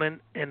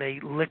supplement in a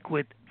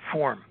liquid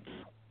form.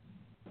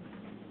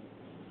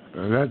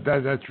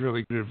 That's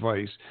really good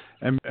advice.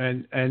 And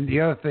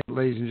the other thing,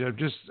 ladies and gentlemen,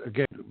 just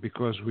again,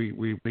 because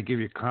we give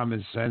you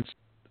common sense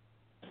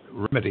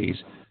remedies,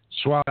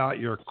 swap out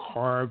your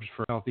carbs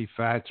for healthy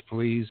fats,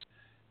 please.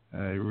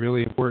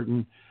 Really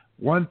important.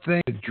 One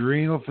thing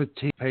adrenal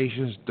fatigue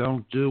patients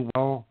don't do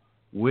well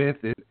with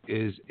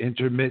is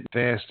intermittent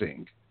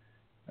fasting.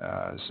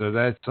 So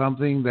that's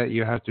something that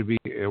you have to be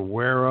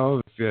aware of.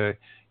 If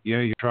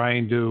you're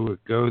trying to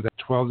go that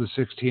 12 to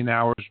 16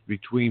 hours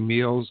between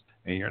meals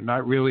and you're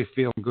not really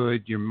feeling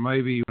good, you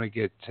maybe want to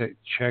get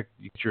checked,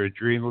 get your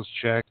adrenals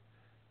checked,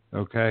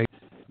 okay?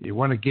 You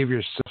want to give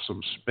yourself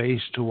some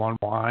space to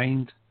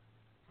unwind.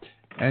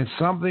 And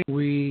something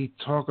we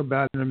talk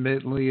about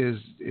intermittently is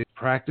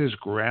practice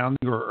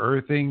grounding or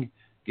earthing.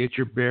 Get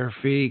your bare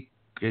feet,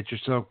 get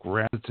yourself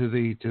grounded to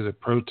the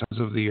protons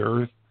of the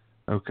earth,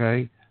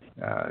 okay?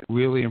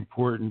 Really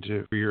important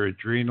for your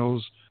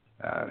adrenals.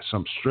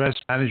 Some stress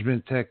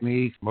management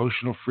techniques,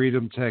 emotional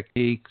freedom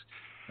techniques.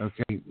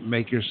 Okay,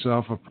 make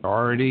yourself a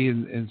priority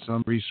in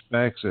some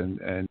respects, and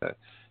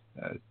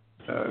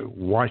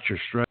watch your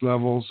stress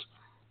levels.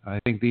 I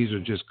think these are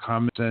just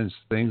common sense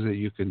things that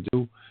you can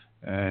do,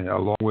 and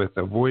along with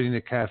avoiding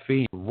the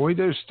caffeine, avoid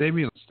those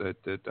stimulants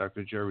that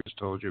Dr. Jerry has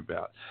told you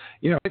about.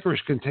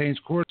 Licorice contains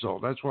cortisol.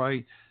 That's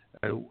why.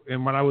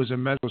 And when I was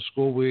in medical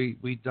school,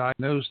 we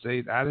diagnosed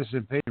a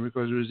Addison patient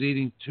because he was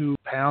eating 2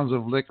 pounds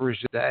of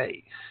licorice a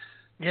day.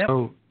 Yep.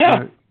 So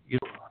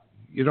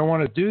you don't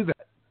want to do that.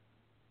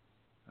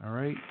 All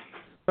right.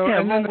 So, yeah,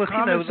 and along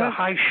then with the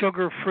high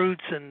sugar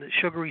fruits and the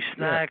sugary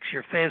snacks,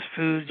 your fast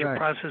foods, your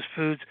processed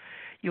foods,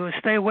 you want to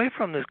stay away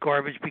from this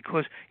garbage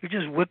because you're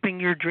just whipping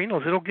your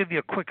adrenals. It'll give you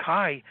a quick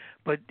high,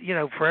 but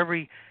for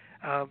every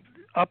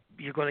up,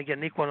 you're going to get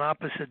an equal and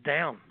opposite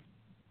down.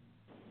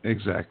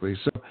 Exactly.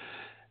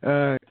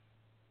 So,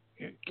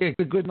 get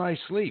a good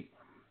night's sleep.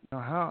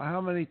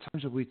 How many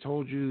times have we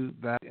told you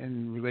that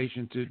in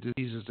relation to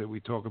diseases that we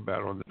talk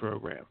about on the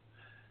program?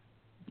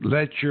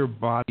 Let your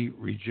body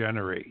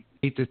regenerate.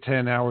 8 to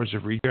 10 hours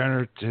of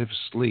regenerative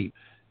sleep.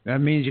 That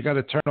means you got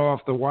to turn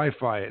off the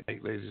Wi-Fi at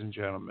night, ladies and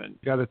gentlemen.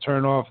 You got to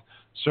turn off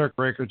circuit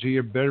breaker to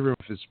your bedroom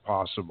if it's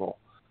possible.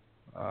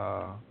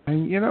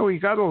 And you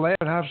got to laugh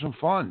and have some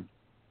fun.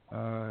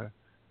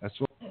 That's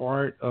what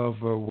part of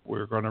what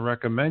we're going to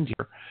recommend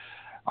here.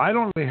 I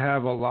don't really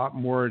have a lot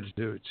more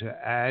to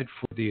add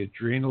for the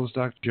adrenals,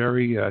 Dr.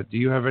 Jerry. Do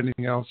you have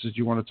anything else that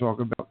you want to talk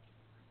about?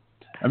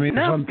 I mean,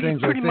 no, some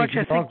things I think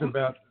you talked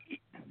about.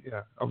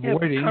 Yeah,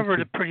 avoiding. We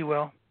covered it pretty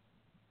well.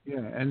 Yeah,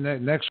 and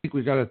then next week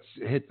we got to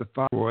hit the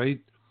thyroid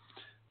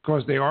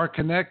because they are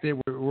connected.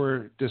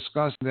 We're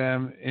discussing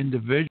them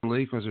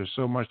individually because there's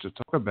so much to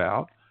talk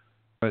about.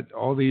 But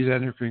all these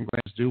endocrine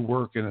glands do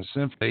work in a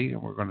symphony,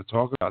 and we're going to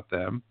talk about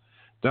them.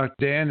 Dr.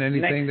 Dan,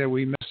 anything that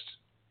we missed?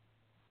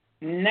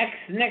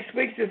 Next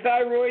week's the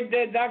thyroid,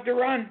 Dr.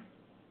 Ron?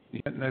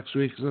 Yeah, next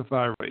week's the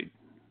thyroid.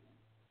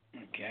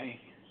 Okay.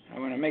 I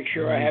want to make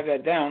sure I have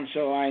that down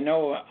so I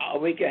know a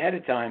week ahead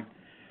of time.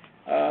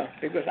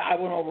 Because I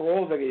went over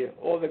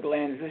all the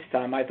glands this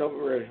time. I thought we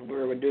were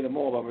going to do them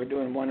all, but we're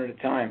doing one at a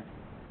time.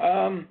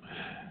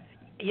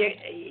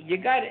 You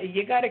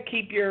got to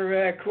keep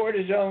your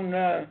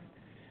cortisone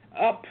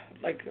up,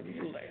 like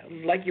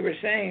you were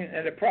saying,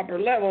 at a proper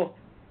level.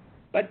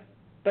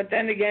 But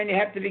then again, you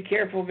have to be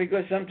careful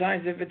because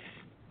sometimes if it's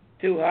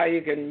too high,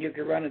 you can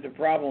run into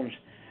problems.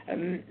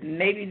 And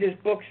maybe this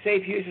book,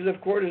 Safe Uses of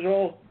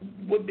Cortisol,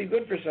 would be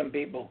good for some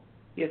people.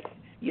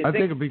 I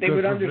think it'd be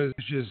good for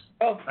physicians.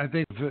 Oh. I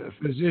think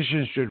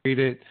physicians should read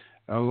it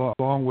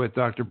along with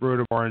Dr.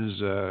 Brodebarn's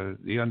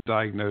The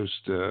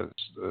Undiagnosed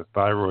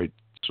Thyroid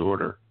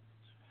Disorder.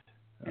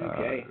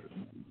 Okay.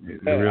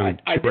 Really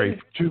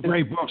two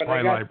great books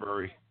by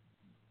library.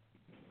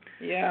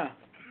 Yeah.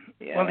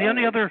 Well, the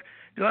only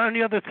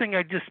other thing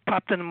I just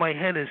popped into my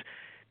head is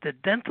the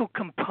dental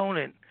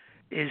component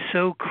is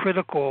so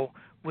critical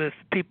with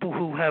people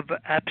who have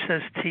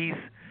abscessed teeth,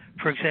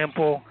 for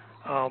example.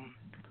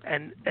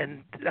 And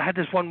I had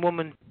this one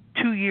woman,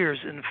 2 years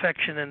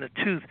infection in the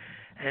tooth,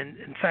 and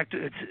in fact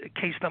it's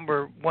case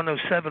number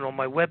 107 on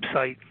my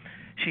website.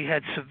 She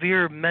had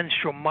severe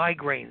menstrual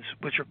migraines,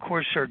 which of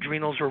course her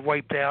adrenals were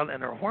wiped out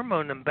and her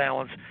hormone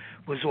imbalance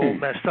was all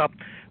messed up.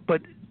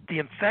 But the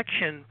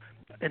infection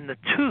in the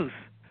tooth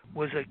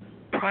was a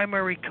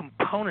primary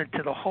component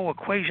to the whole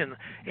equation.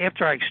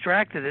 After I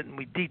extracted it and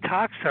we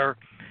detoxed her,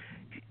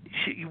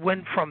 she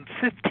went from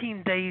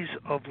 15 days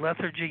of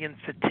lethargy and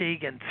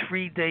fatigue and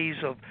 3 days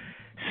of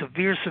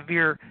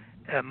severe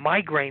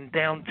migraine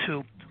down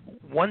to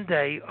 1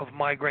 day of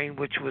migraine,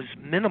 which was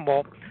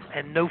minimal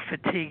and no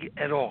fatigue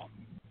at all.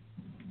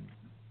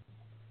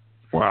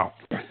 Wow.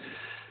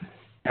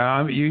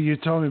 You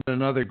told me about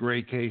another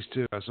great case,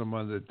 too,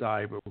 someone that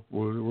died, but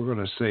we're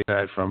going to say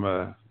that from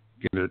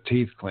getting their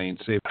teeth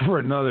cleaned, save it for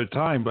another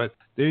time. But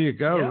there you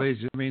go, yeah.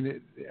 ladies. I mean,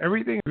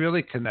 everything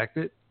really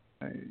connected.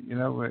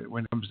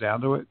 When it comes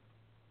down to it.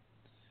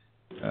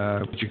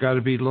 But you got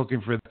to be looking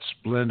for that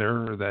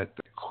splinter, or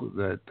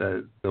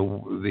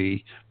the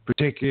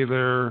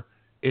particular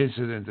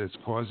incident that's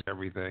caused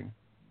everything.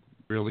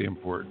 Really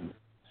important.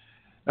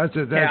 That's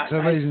it.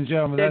 Ladies and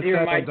gentlemen, that's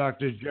on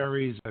Dr.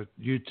 Jerry's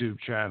YouTube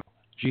channel,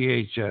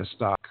 GHS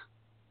Doc.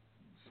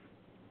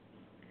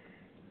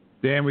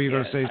 Dan, were you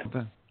going to say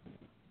something?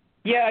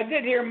 Yeah, I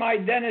did hear my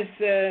dentist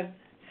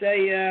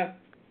say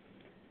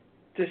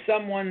to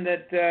someone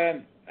that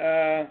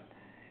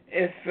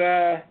if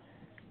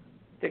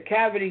the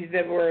cavities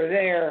that were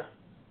there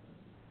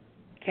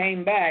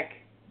came back,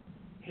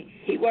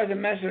 he wasn't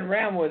messing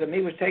around with them.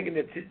 He was taking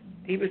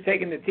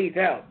the teeth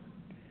out.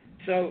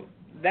 So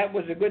that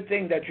was a good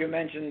thing that you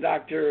mentioned,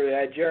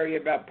 Dr. Jerry,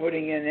 about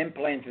putting in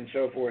implants and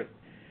so forth.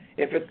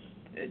 If it,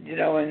 and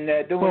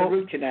doing a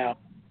root canal.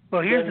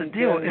 Well, here's the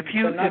deal: if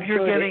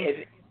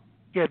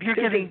you're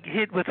getting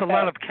hit with a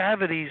lot of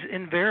cavities,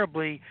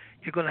 invariably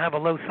you're going to have a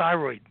low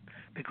thyroid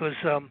because.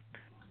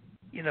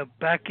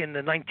 Back in the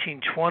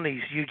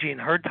 1920s, Eugene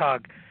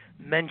Hertog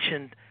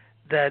mentioned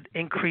that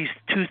increased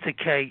tooth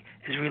decay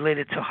is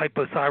related to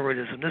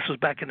hypothyroidism. This was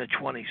back in the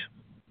 20s.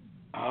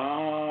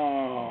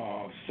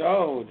 Oh,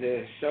 so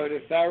the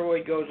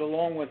thyroid goes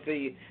along with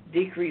the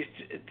decreased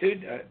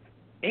tooth.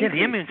 The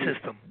immune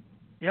system.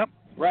 Yep.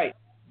 Right.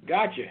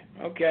 Gotcha.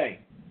 Okay.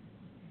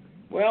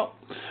 Well,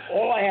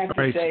 all I have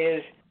to say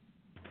is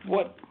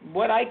what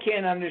I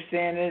can't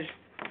understand is,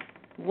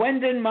 when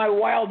did my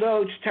wild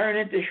oats turn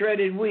into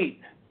shredded wheat?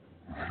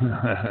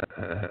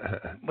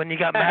 When you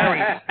got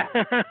married.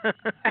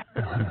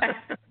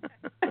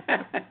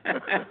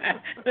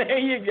 There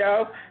you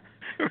go.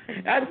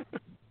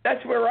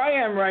 That's where I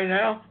am right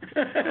now.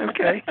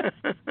 Okay.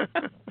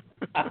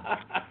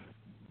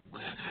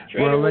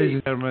 Well, ladies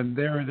and gentlemen,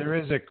 there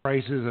is a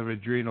crisis of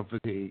adrenal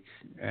fatigue,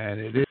 and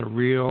it is a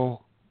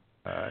real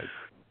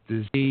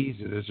disease.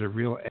 It is a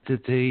real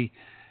entity.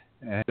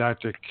 And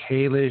Dr.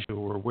 Kalish, who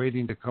we're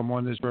waiting to come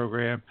on this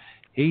program,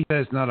 he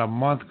says not a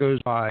month goes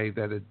by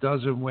that a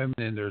dozen women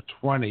in their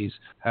 20s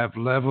have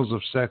levels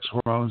of sex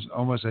hormones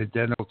almost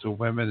identical to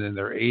women in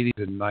their 80s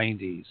and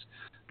 90s.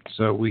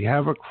 So we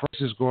have a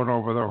crisis going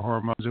on with our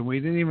hormones, and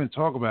we didn't even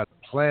talk about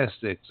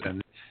plastics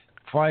and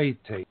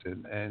phytates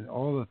and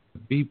all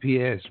the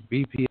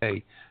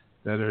BPA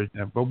that are.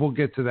 But we'll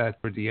get to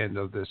that for the end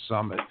of this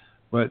summit.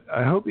 But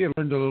I hope you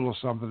learned a little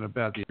something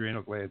about the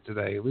adrenal gland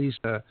today. At least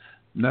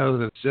know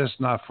that it's just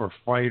not for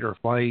fight or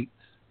flight.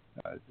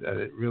 that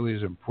it really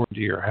is important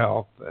to your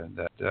health, and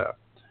that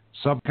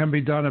something can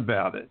be done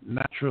about it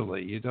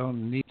naturally. You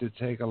don't need to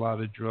take a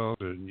lot of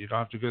drugs, and you don't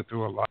have to go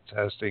through a lot of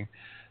testing.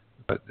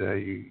 But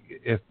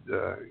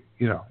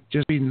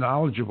just be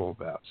knowledgeable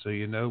about it, so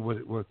you know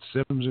what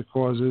symptoms it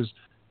causes,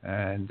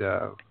 and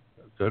go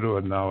to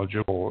a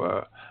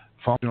knowledgeable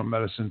functional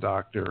medicine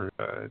doctor,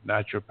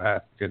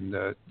 naturopath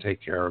can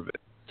take care of it.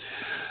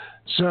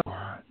 So,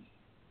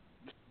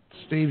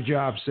 Steve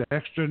Jobs said,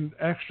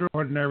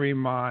 extraordinary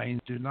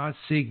minds do not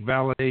seek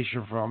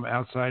validation from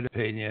outside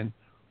opinion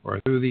or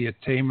through the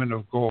attainment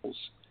of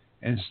goals.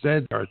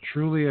 Instead, they are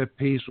truly at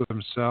peace with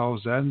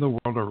themselves and the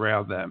world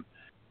around them.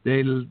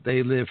 They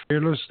live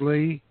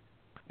fearlessly,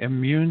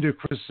 immune to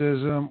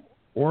criticism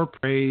or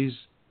praise,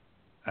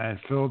 and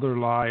fill their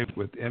lives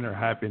with inner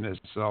happiness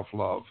and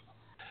self-love.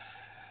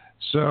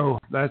 So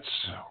that's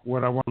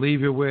what I want to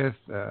leave you with.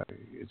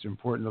 It's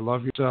important to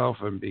love yourself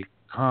and be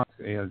calm.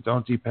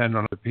 Don't depend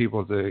on other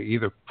people to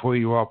either pull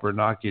you up or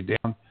knock you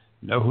down.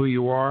 Know who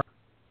you are.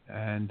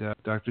 And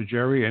Dr.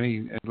 Jerry,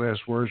 any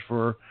last words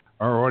for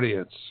our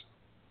audience?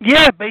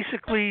 Yeah,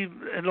 basically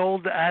an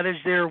old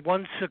adage there: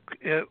 once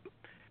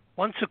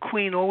a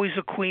queen, always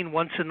a queen.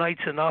 Once a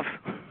night's enough.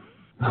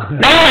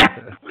 I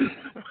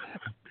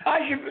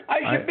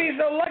should be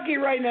so lucky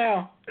right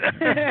now.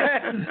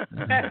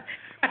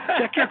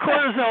 Check your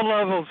cortisol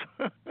levels.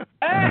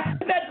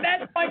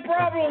 That's my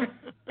problem.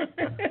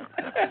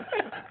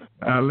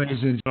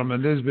 Ladies and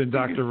gentlemen, this has been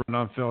Dr.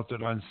 Ron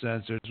Unfiltered,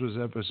 Uncensored. This was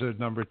episode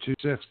number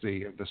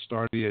 260 at the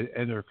start of the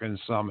Endocrine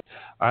Summit.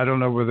 I don't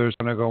know whether it's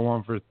going to go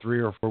on for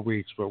 3 or 4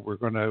 weeks, but we're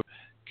going to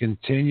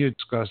continue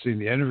discussing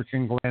the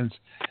endocrine glands.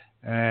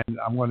 And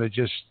I'm going to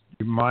just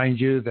remind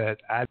you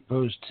that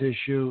adipose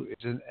tissue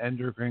is an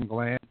endocrine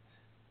gland,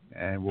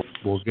 and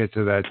we'll get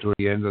to that toward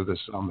the end of the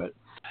summit.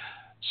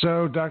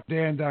 So, Dr.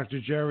 Dan, Dr.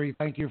 Jerry,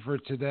 thank you for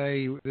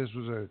today. This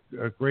was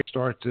a great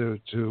start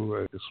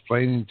to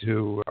explaining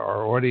to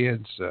our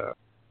audience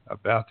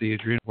about the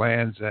adrenal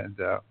glands. And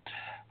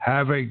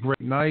have a great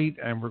night.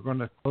 And we're going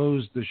to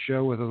close the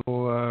show with a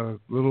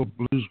little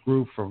blues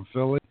group from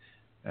Philly,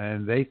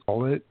 and they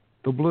call it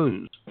The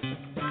Blues.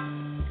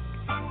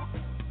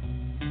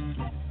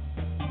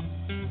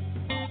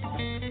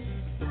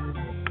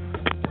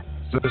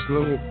 So this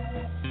little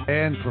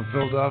band from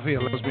Philadelphia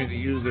allows me to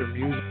use their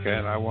music,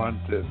 and I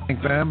want to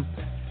thank them.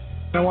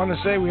 And I want to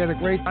say we had a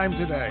great time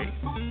today,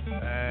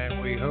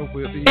 and we hope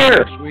we'll see you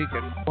next week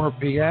at 4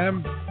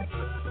 p.m.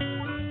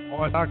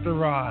 on Dr.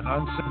 Ron,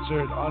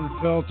 Uncensored,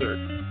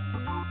 Unfiltered.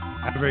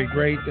 Have a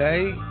great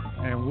day,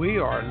 and we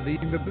are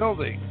leaving the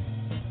building.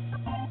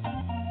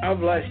 God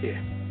bless you.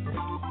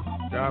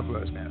 God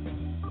bless you.